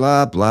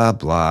blah, blah,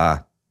 blah.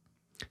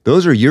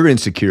 Those are your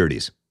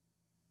insecurities,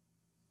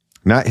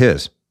 not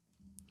his.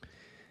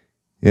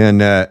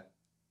 And I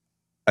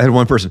had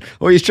one person,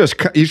 he's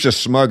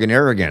just smug and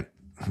arrogant.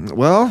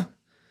 Well,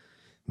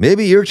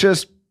 maybe you're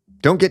just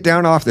don't get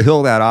down off the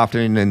hill that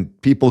often,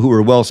 and people who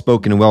are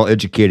well-spoken and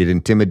well-educated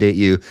intimidate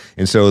you,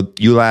 and so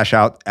you lash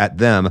out at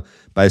them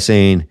by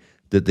saying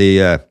that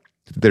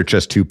they're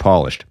just too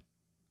polished.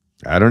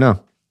 I don't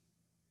know.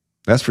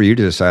 That's for you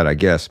to decide, I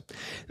guess.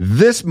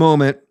 This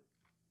moment,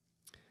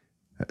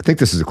 I think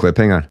this is a clip.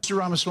 Hang on. Mr.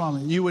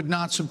 Ramaswamy, you would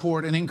not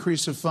support an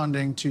increase of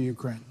funding to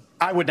Ukraine.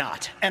 I would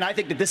not. And I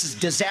think that this is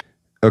disaster.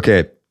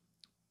 Okay.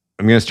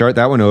 I'm going to start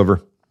that one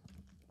over.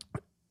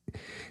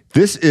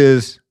 This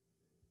is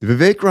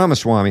Vivek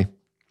Ramaswamy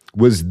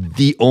was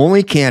the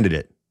only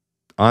candidate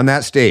on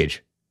that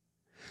stage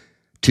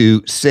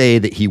to say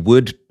that he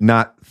would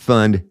not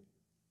fund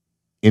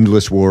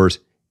endless wars,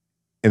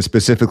 and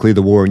specifically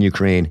the war in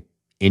Ukraine,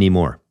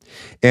 anymore.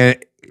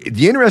 And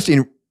the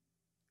interesting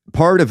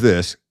part of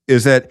this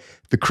is that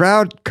the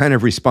crowd kind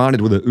of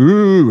responded with a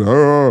ooh,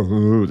 oh,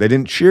 ooh. They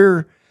didn't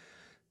cheer.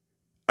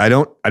 I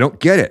don't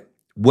get it.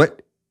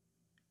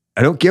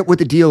 I don't get what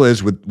the deal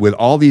is with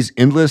all these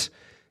endless,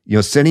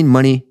 sending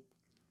money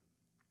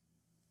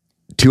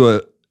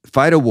to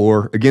fight a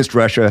war against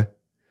Russia,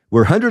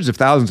 where hundreds of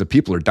thousands of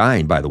people are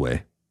dying, by the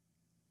way.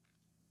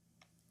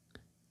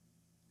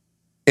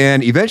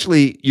 And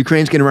eventually,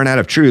 Ukraine's going to run out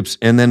of troops,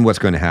 and then what's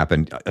going to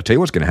happen? I'll tell you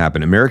what's going to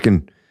happen.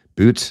 American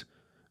boots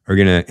are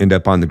going to end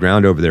up on the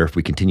ground over there if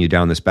we continue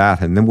down this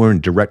path, and then we're in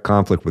direct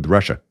conflict with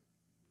Russia,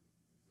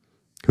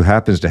 who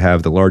happens to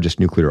have the largest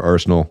nuclear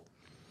arsenal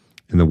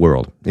in the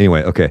world.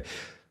 Anyway, okay,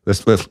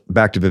 let's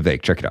back to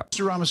Vivek. Check it out.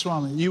 Mr.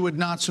 Ramaswamy, you would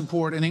not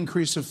support an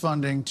increase of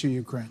funding to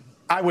Ukraine.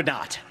 I would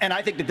not. And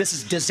I think that this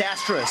is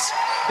disastrous,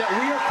 that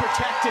we are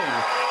protecting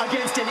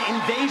against an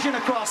invasion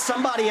across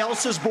somebody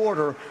else's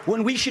border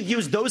when we should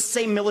use those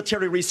same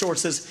military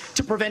resources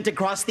to prevent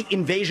across the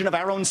invasion of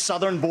our own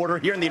southern border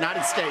here in the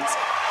United States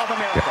of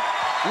America.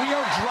 We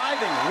are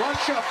driving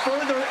Russia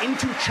further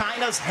into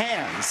China's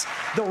hands.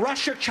 The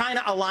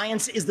Russia-China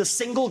alliance is the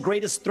single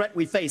greatest threat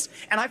we face.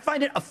 And I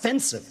find it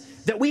offensive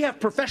that we have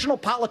professional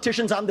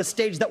politicians on the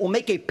stage that will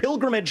make a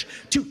pilgrimage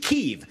to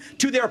Kyiv,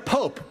 to their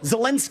Pope,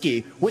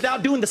 Zelensky,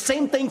 without doing the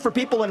same thing for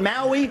people in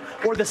Maui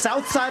or the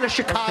south side of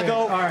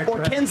Chicago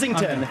or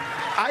Kensington.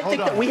 I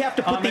think that we have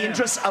to put the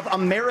interests of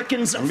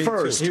Americans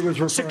first,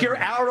 secure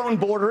our own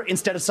border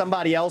instead of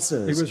somebody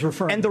else's.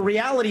 And the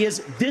reality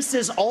is, this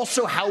is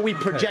also how we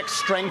project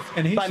strength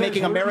by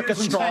making America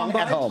strong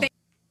at home.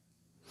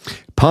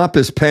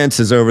 Pompous Pence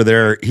is over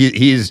there.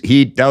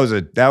 That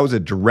was a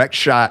direct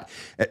shot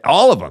at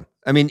all of them.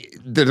 I mean,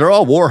 they're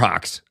all war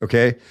hawks,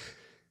 okay?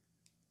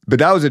 But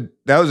that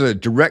was a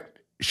direct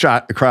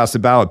shot across the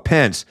bow of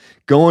Pence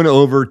going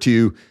over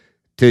to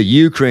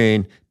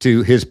Ukraine,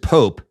 to his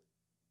Pope,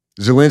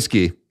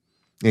 Zelensky,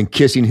 and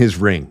kissing his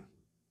ring.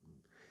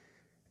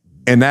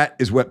 And that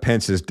is what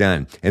Pence has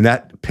done. And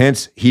that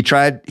Pence, he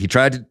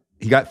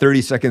got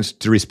 30 seconds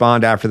to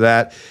respond after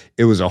that.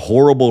 It was a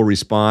horrible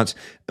response.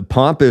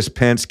 Pompous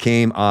Pence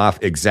came off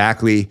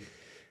exactly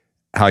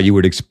how you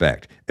would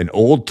expect. An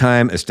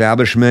old-time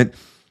establishment,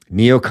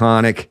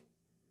 neoconic,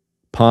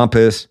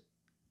 pompous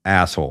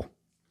asshole.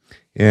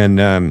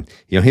 And,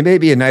 he may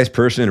be a nice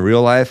person in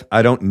real life.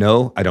 I don't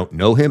know. I don't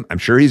know him. I'm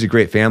sure he's a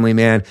great family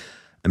man.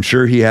 I'm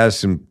sure he has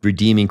some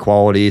redeeming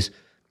qualities.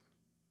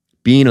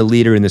 Being a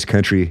leader in this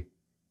country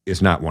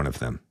is not one of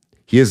them.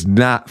 He is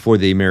not for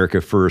the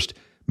America First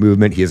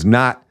movement. He is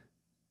not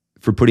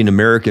for putting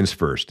Americans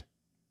first.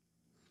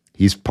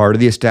 He's part of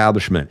the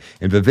establishment.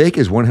 And Vivek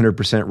is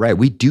 100% right.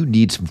 We do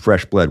need some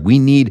fresh blood. We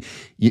need,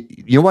 you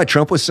know why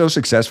Trump was so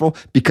successful?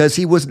 Because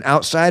he was an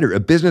outsider, a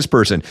business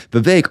person.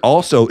 Vivek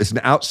also is an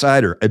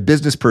outsider, a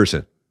business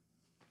person.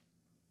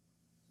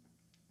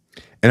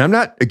 And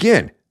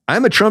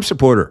I'm a Trump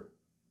supporter.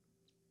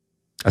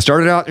 I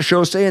started out the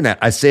show saying that.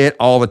 I say it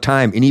all the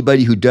time.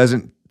 Anybody who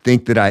doesn't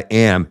think that I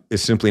am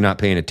is simply not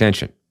paying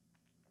attention.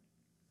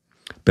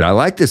 But I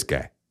like this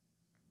guy.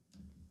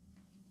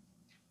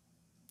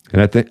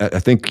 And I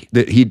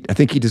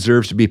think he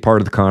deserves to be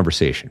part of the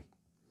conversation.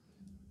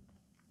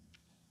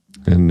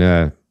 And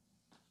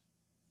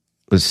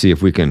let's see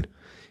if we can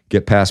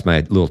get past my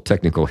little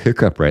technical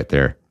hiccup right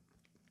there.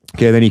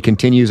 Okay, then he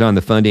continues on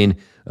the funding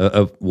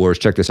of wars.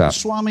 Check this out.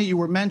 Swamy, you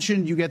were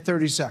mentioned. You get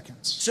 30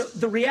 seconds. So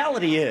the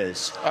reality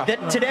is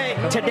that today,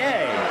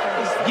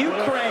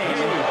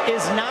 Ukraine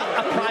is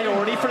not a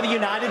priority for the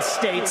United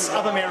States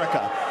of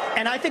America.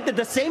 And I think that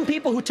the same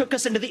people who took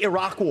us into the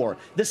Iraq War,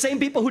 the same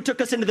people who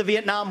took us into the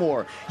Vietnam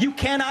War, you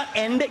cannot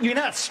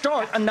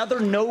start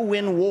another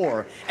no-win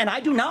war. And I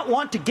do not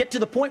want to get to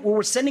the point where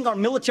we're sending our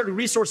military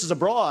resources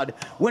abroad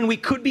when we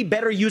could be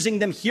better using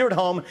them here at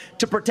home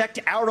to protect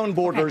our own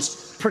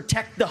borders,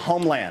 protect the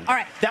homeland. All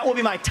right. That will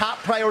be my top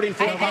priority in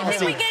foreign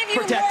policy. We gave you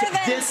protect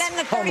more this than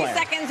the 30 homeland.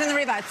 seconds in the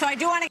rebut. So I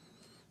do want to...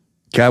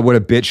 God, what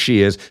a bitch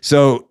she is.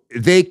 So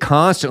they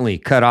constantly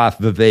cut off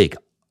Vivek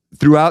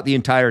throughout the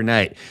entire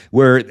night,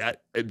 where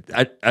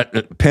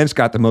Pence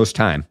got the most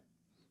time,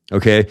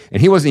 okay?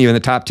 And he wasn't even the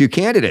top two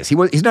candidates.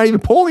 He's not even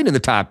polling in the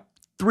top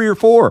 3 or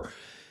 4.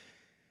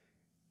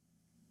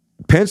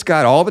 Pence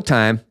got all the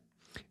time.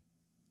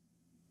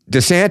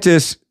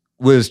 DeSantis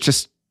was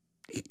just,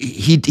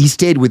 he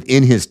stayed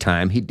within his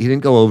time. He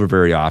didn't go over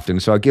very often,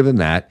 so I'll give him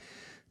that.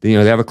 They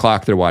have a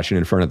clock they're watching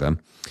in front of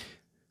them.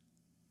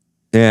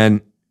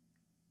 And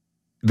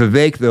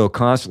Vivek, though,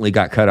 constantly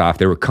got cut off.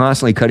 They were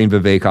constantly cutting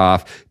Vivek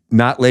off,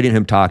 not letting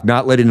him talk,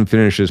 not letting him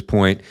finish his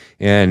point.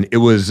 And it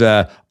was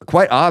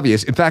quite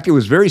obvious. In fact, it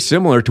was very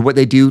similar to what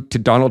they do to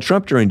Donald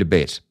Trump during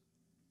debates.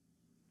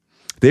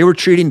 They were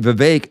treating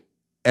Vivek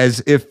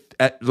as if,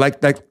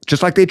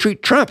 just like they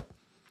treat Trump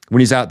when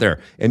he's out there.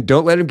 And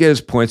don't let him get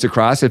his points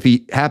across. If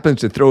he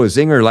happens to throw a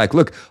zinger like,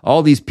 look,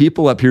 all these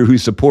people up here who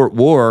support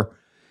war,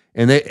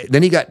 and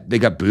they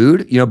got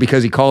booed,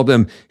 because he called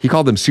them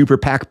super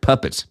PAC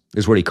puppets,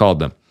 is what he called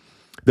them.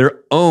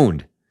 They're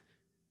owned,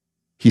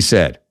 he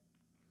said.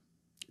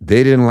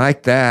 They didn't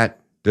like that.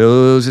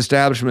 Those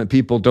establishment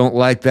people don't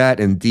like that.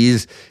 And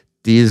these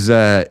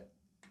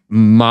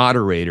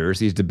moderators,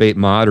 these debate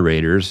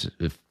moderators,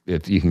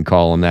 if you can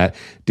call them that,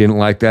 didn't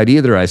like that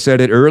either. I said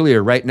it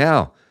earlier, right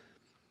now.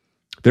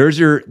 There's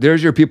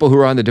your people who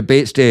are on the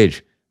debate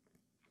stage.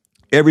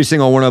 Every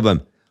single one of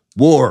them.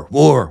 War,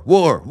 war,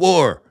 war,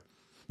 war.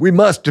 We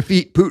must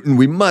defeat Putin.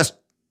 We must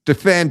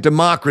defend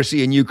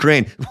democracy in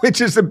Ukraine,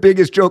 which is the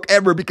biggest joke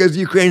ever because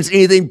Ukraine's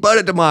anything but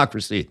a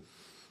democracy.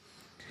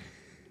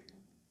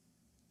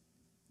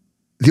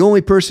 The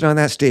only person on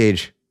that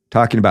stage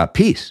talking about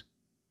peace,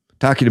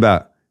 talking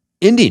about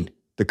ending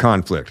the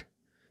conflict,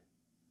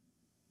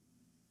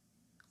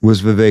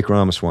 was Vivek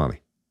Ramaswamy.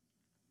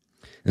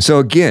 And so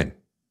again,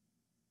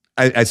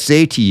 I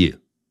say to you,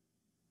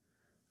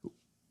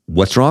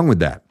 what's wrong with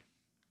that?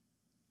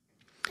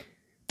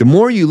 The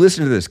more you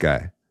listen to this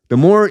guy, the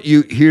more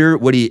you hear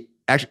what he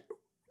actually,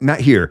 not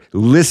hear,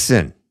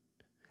 listen.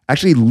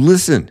 Actually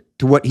listen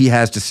to what he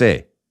has to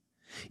say.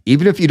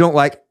 Even if you don't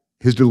like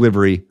his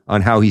delivery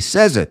on how he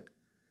says it,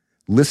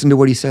 listen to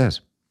what he says.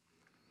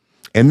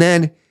 And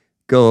then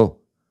go,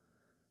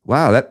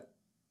 wow,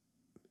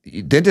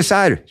 then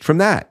decide from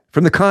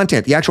the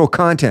content, the actual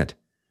content.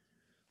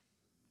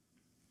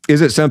 Is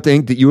it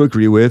something that you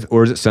agree with,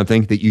 or is it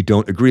something that you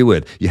don't agree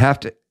with? You have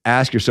to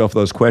ask yourself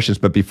those questions,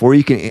 but before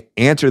you can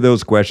answer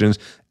those questions,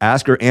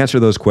 ask or answer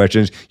those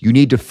questions, you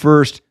need to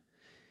first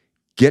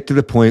get to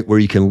the point where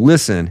you can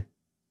listen,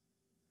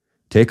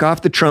 take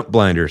off the Trump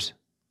blinders,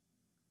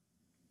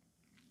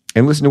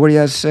 and listen to what he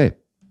has to say.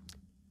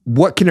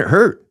 What can it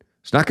hurt?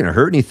 It's not going to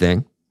hurt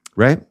anything,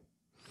 right?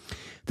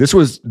 This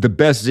was the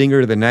best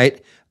zinger of the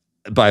night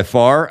by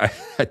far. I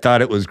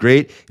thought it was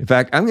great. In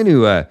fact, I'm going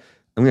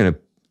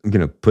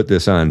to put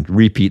this on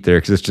repeat there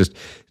because it's just,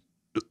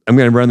 I'm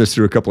going to run this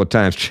through a couple of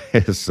times,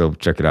 so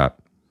check it out.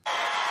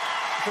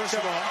 First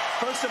of all,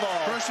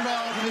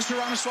 Mr.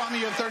 Ramaswamy,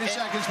 you have 30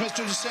 seconds.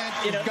 Mr.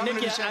 DeSantis,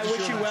 Nikki, I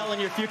wish you well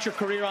in your future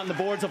career on the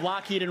boards of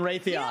Lockheed and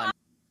Raytheon.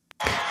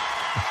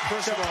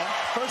 First of all,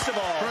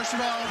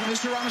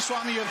 Mr.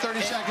 Ramaswamy, you have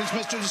 30 seconds.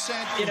 Mr.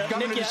 DeSantis,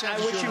 Nikki, I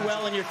wish you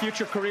well in your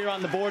future career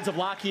on the boards of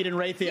Lockheed and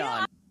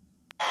Raytheon.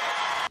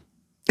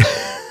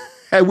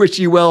 I wish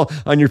you well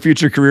on your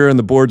future career on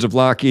the boards of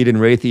Lockheed and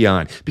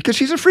Raytheon, because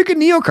she's a freaking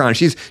neocon.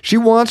 She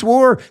wants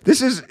war.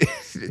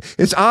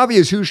 It's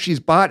obvious who she's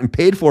bought and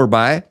paid for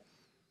by.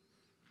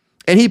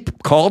 And he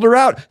called her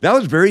out. That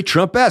was very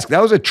Trump-esque.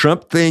 That was a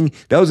Trump thing.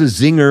 That was a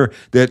zinger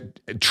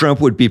that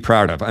Trump would be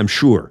proud of, I'm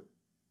sure.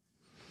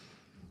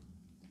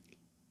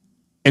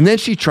 And then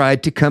she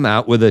tried to come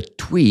out with a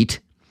tweet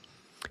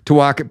to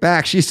walk it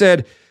back. She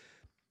said,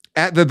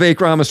 at Vivek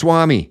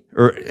Ramaswamy,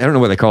 or I don't know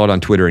what they call it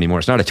on Twitter anymore.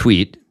 It's not a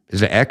tweet.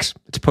 Is it X?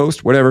 It's a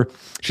post, whatever.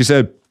 She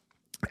said,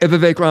 at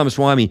Vivek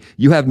Ramaswamy,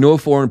 you have no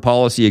foreign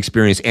policy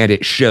experience, and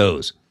it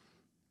shows.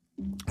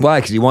 Why?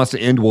 Because he wants to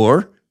end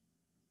war?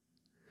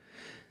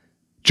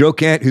 Joe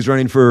Kent, who's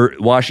running for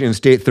Washington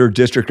State 3rd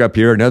District up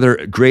here,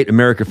 another great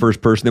America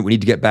First person that we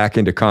need to get back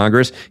into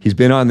Congress. He's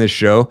been on this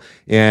show,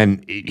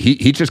 and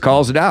he just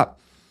calls it out.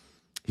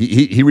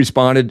 He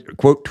responded,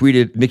 quote,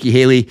 tweeted Nikki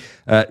Haley,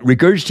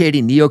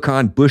 regurgitating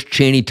neocon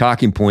Bush-Cheney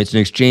talking points in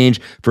exchange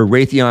for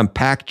Raytheon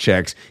PAC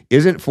checks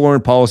isn't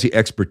foreign policy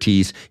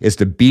expertise. It's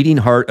the beating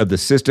heart of the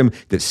system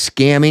that's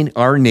scamming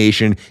our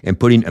nation and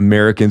putting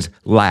Americans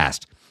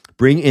last.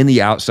 Bring in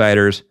the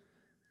outsiders.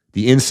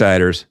 The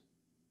insiders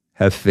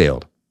have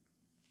failed.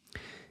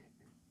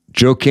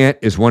 Joe Kent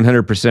is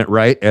 100%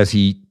 right, as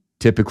he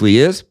typically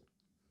is.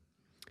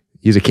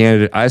 He's a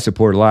candidate I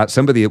support a lot,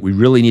 somebody that we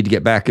really need to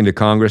get back into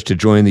Congress to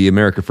join the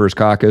America First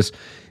Caucus,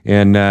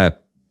 and I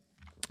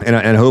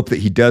hope that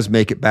he does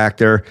make it back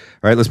there.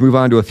 All right, let's move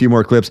on to a few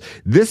more clips.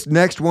 This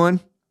next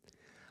one,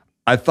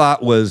 I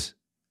thought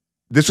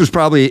this was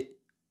probably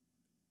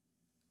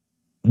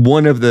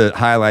one of the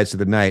highlights of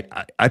the night.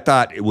 I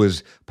thought it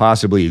was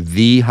possibly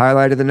the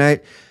highlight of the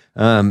night.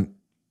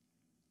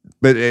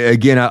 But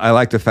again, I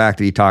like the fact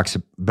that he talks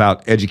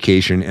about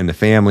education and the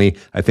family.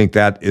 I think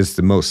that is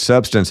the most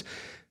substance.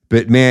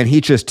 But man,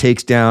 he just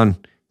takes down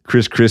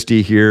Chris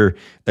Christie here.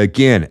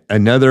 Again,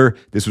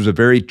 this was a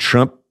very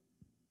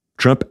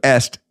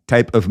Trump-esque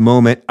type of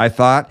moment, I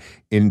thought,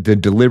 in the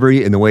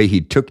delivery and the way he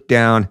took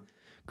down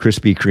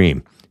Krispy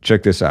Kreme.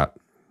 Check this out.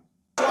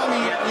 You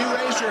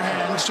raised your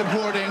hand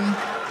supporting.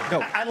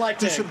 No, I'd like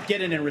to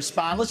get in and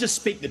respond. Let's just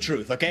speak the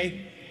truth,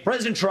 okay?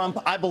 President Trump,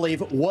 I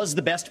believe, was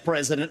the best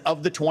president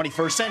of the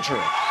 21st century.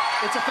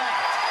 It's a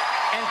fact.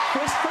 And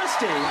Chris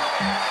Christie,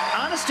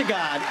 honest to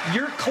God,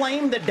 your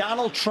claim that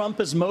Donald Trump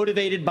is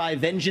motivated by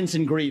vengeance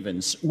and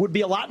grievance would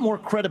be a lot more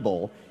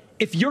credible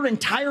if your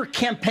entire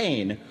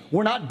campaign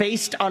were not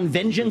based on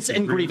vengeance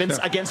and grievance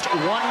against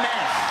one man.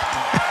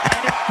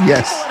 And if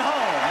yes. People at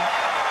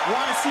home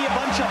want to see a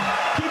bunch of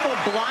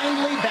people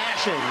blindly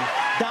bashing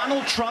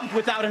Donald Trump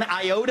without an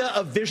iota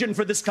of vision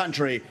for this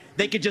country,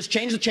 they could just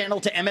change the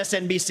channel to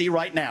MSNBC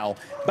right now.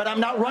 But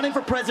I'm not running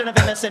for president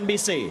of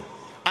MSNBC.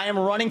 I am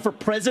running for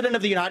president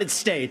of the United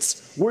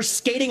States. We're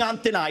skating on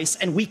thin ice,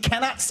 and we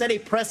cannot set a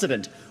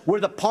precedent where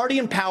the party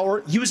in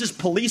power uses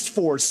police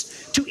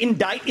force to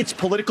indict its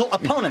political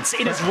opponents.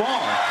 It is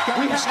wrong.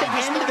 We have to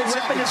end the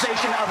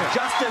weaponization of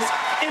justice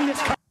in this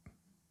country.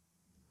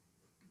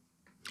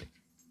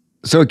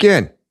 So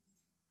again,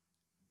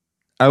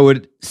 I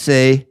would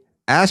say,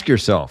 ask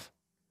yourself,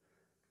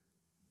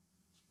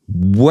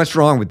 what's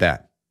wrong with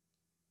that?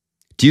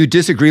 Do you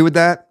disagree with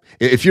that?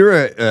 If you're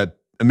a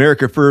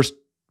America First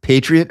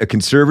patriot, a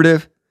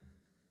conservative,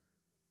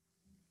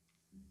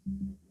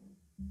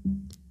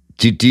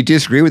 do you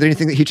disagree with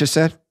anything that he just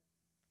said?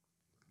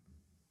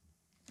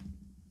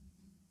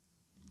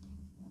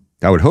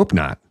 I would hope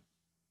not.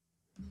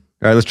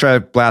 All right, let's try to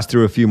blast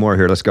through a few more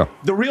here. Let's go.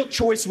 The real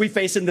choice we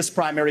face in this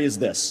primary is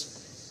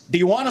this. Do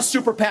you want a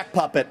super PAC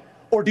puppet,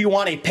 or do you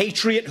want a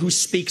patriot who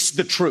speaks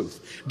the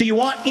truth? Do you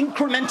want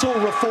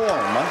incremental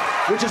reform,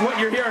 which is what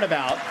you're hearing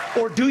about,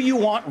 or do you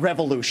want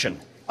revolution?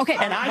 Okay.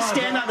 And I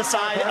stand on the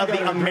side of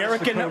the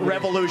American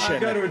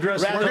Revolution.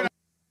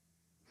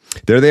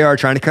 There they are,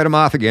 trying to cut him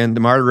off again.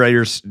 The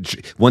moderators,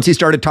 once he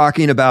started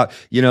talking about,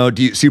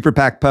 super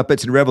PAC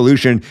puppets and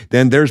revolution,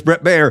 then there's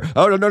Brett Baer.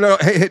 Oh, no.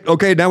 Hey,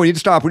 okay, now we need to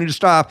stop.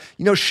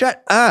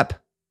 Shut up.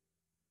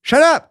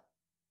 Shut up.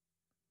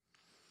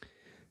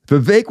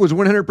 Vivek was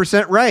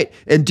 100% right.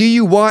 And do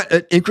you want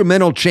an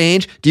incremental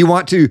change? Do you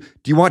want to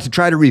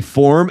try to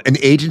reform an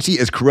agency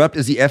as corrupt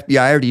as the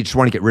FBI, or do you just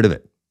want to get rid of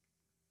it?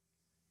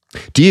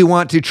 Do you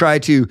want to try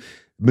to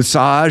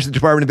massage the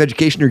Department of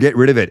Education or get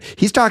rid of it?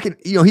 He's talking,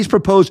 he's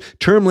proposed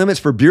term limits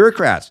for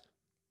bureaucrats.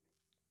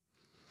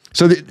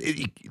 So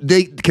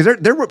because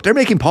they're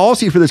making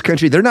policy for this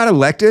country. They're not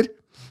elected,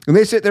 and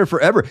they sit there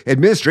forever.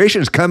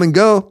 Administrations come and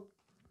go,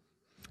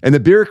 and the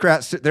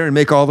bureaucrats sit there and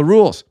make all the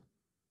rules.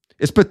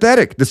 It's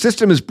pathetic. The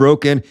system is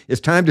broken.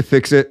 It's time to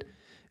fix it.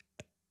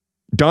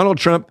 Donald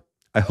Trump,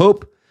 I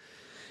hope,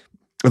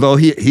 although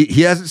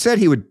he hasn't said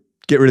he would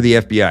get rid of the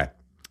FBI.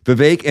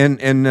 Vivek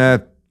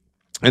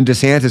and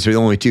DeSantis are the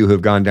only two who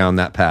have gone down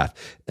that path,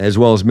 as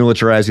well as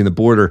militarizing the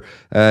border.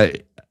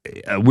 I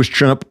wish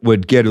Trump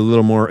would get a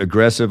little more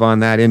aggressive on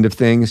that end of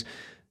things.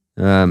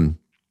 But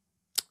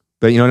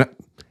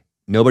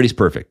nobody's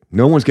perfect.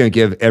 No one's going to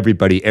give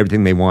everybody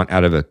everything they want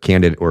out of a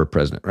candidate or a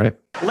president, right?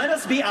 Let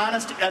us be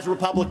honest as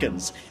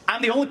Republicans.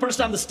 I'm the only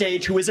person on the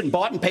stage who isn't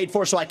bought and paid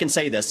for, so I can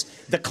say this.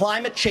 The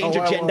climate change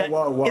agenda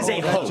is a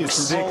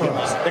hoax.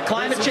 The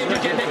climate change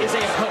agenda is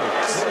a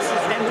hoax.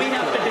 And we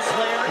have to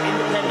declare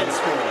independence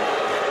for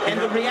it. And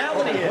the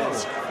reality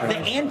is, the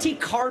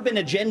anti-carbon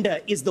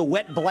agenda is the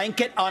wet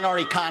blanket on our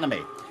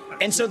economy.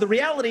 And so the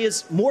reality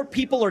is, more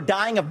people are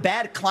dying of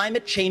bad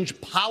climate change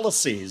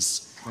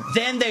policies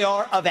than they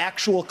are of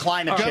actual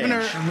climate change.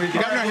 Governor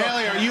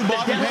Haley, are you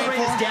bought and paid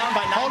for? Down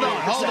by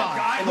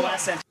 98% in the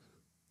last century.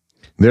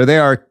 There they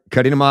are,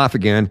 cutting him off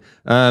again.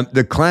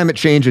 The climate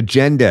change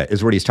agenda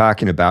is what he's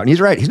talking about. And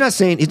he's right. He's not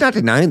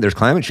denying there's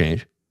climate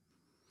change.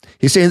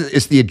 He's saying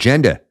it's the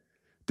agenda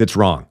that's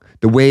wrong.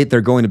 The way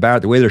they're going about it,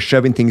 the way they're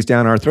shoving things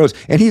down our throats.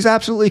 And he's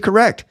absolutely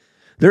correct.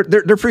 They're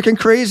freaking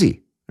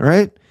crazy. All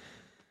right.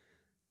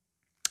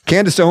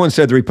 Candace Owens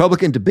said the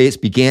Republican debates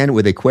began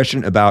with a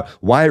question about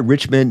why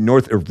Richmond,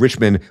 North of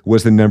Richmond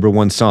was the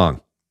 #1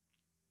 song.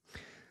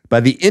 By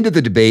the end of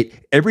the debate,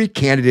 every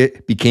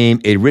candidate became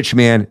a rich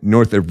man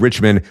north of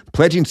Richmond,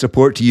 pledging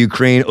support to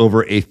Ukraine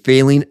over a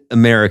failing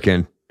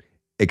American,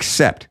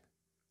 except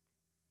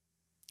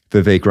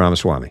Vivek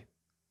Ramaswamy.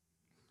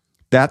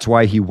 That's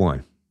why he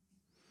won.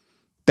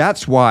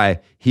 That's why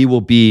he will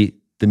be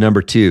the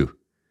 #2.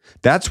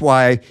 That's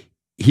why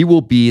he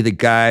will be the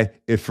guy,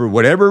 if for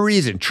whatever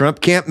reason Trump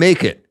can't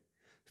make it,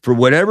 for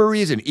whatever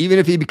reason, even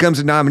if he becomes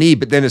a nominee,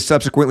 but then is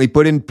subsequently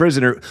put in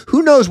prison, or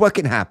who knows what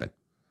can happen.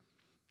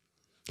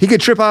 He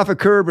could trip off a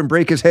curb and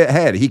break his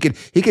head. He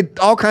could,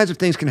 all kinds of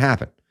things can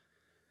happen.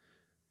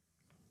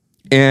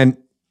 And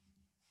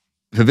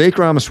Vivek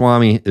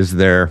Ramaswamy is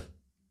there.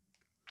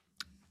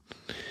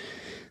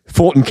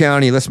 Fulton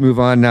County, let's move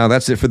on now.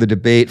 That's it for the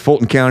debate.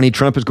 Fulton County,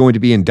 Trump is going to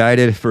be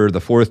indicted for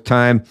the 4th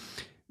time.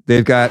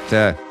 They've got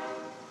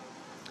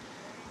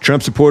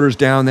Trump supporters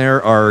down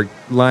there are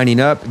lining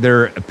up.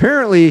 They're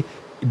apparently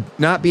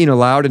not being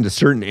allowed into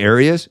certain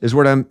areas, is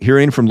what I'm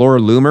hearing from Laura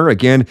Loomer.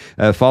 Again,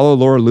 follow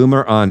Laura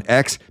Loomer on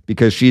X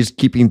because she's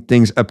keeping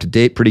things up to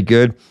date pretty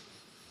good.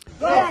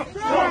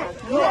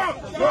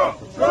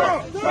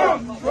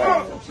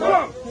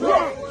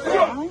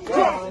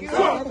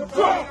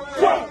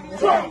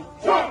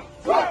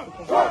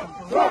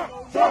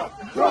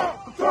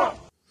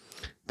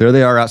 There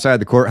they are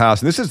outside the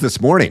courthouse. And this is this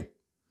morning.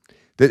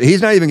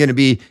 He's not even going to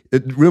be, the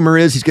rumor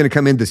is he's going to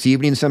come in this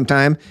evening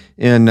sometime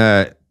and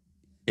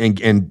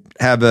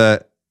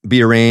have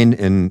be arraigned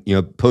and,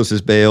 post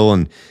his bail,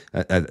 and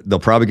they'll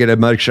probably get a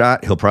mug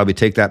shot. He'll probably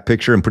take that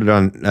picture and put it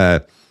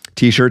on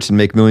T-shirts and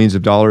make millions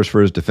of dollars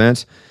for his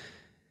defense.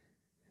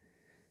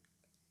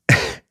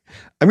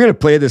 I'm going to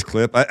play this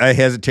clip. I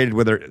hesitated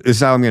whether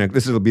this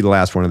will be the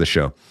last one of the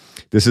show.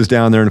 This is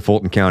down there in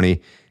Fulton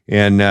County,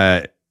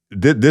 and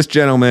this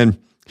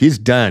gentleman, he's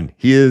done.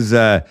 He is.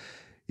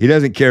 He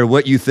doesn't care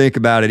what you think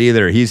about it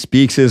either. He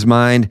speaks his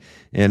mind,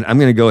 and I'm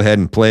going to go ahead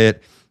and play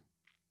it.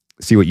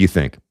 See what you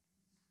think.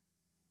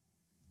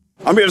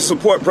 I'm here to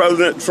support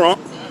President Trump.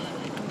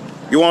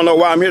 You want to know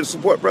why I'm here to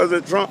support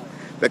President Trump?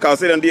 Because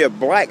they done did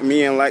black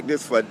men like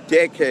this for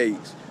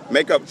decades.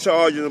 Make up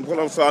charges and put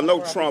them, so I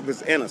know Trump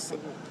is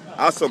innocent.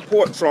 I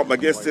support Trump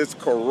against this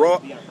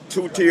corrupt,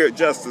 two-tiered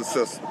justice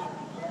system.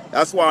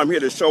 That's why I'm here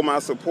to show my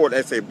support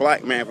as a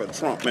black man for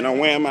Trump. And I'm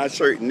wearing my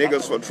shirt,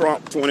 Niggas for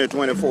Trump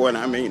 2024, and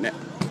I mean that.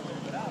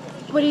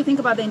 What do you think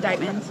about the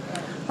indictments?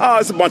 Oh,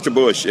 it's a bunch of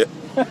bullshit.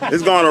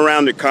 It's going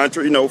around the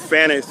country.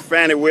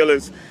 Fannie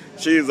Willis,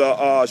 she went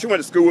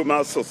to school with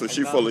my sister.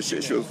 She's full of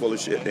shit. She was full of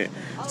shit then.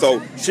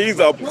 So she's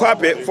a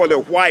puppet for the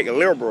white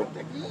liberal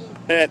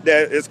that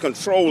is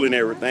controlling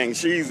everything.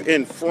 She's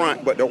in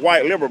front, but the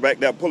white liberal back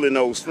there pulling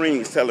those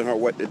strings, telling her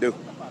what to do.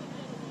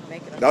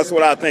 That's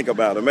what I think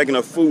about her, making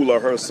a fool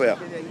of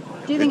herself.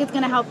 Do you think it's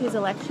going to help his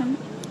election?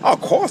 Of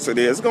course it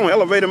is. It's going to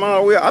elevate him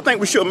all the way. I think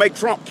we should make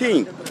Trump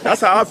king. That's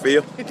how I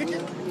feel.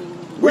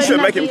 We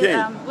should make him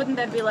king. Wouldn't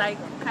that be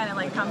kind of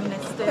like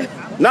communistic?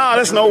 No,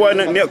 that's nowhere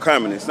near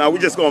communist. Now, we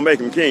just going to make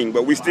him king,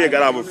 but we still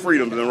got our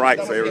freedoms and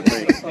rights and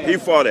everything. He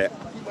for that.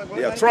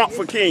 Yeah, Trump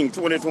for king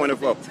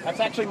 2024. That's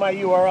actually my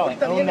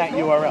URL. I own that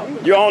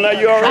URL. You own that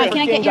URL? Can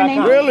I get your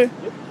name? Really?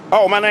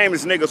 Oh, my name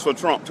is Niggas for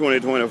Trump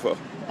 2024.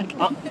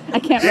 I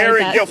can't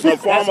Derek write that. Gibson,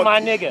 That's my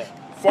nigga.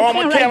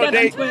 Former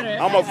candidate.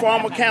 I'm a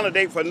former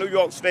candidate for New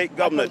York State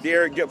Governor.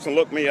 Derek Gibson,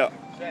 look me up.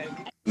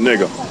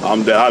 Nigga,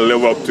 I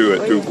live up to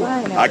it too, boy.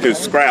 I can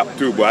scrap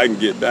too, but I can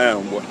get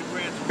down, boy.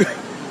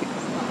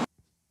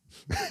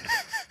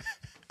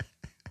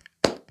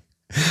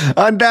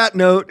 On that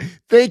note,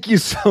 thank you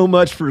so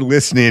much for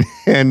listening.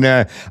 And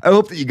I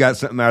hope that you got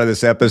something out of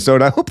this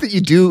episode. I hope that you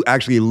do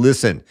actually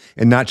listen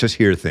and not just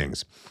hear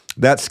things.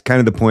 That's kind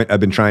of the point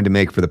I've been trying to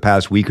make for the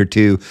past week or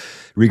two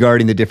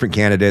regarding the different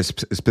candidates,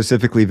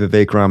 specifically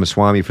Vivek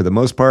Ramaswamy for the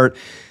most part,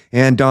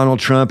 and Donald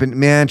Trump. And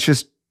man,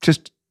 just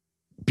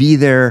be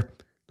there,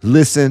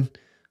 listen,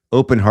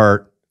 open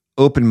heart,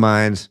 open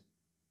minds.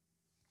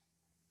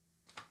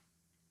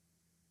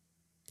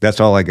 That's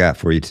all I got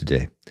for you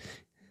today.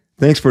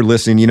 Thanks for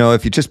listening.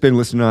 If you've just been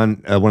listening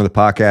on one of the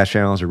podcast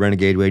channels or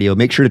Renegade Radio,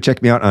 make sure to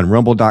check me out on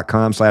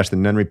rumble.com/The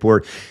Nunn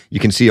Report. You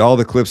can see all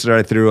the clips that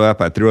I threw up.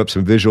 I threw up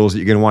some visuals that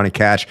you're going to want to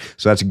catch.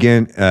 So that's,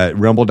 again,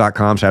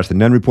 rumble.com/The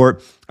Nunn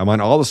Report. I'm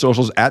on all the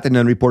socials at The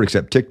Nunn Report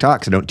except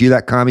TikTok, so don't do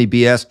that commie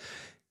BS,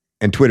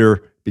 and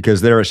Twitter, because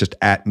there it's just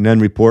at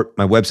Nunn Report.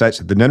 My website's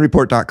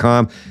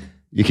thenunnreport.com.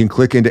 You can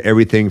click into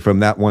everything from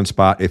that one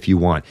spot if you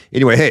want.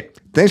 Anyway, hey,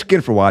 thanks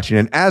again for watching.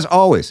 And as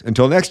always,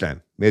 until next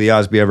time, may the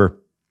odds be ever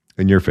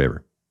in your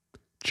favor.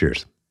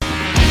 Cheers.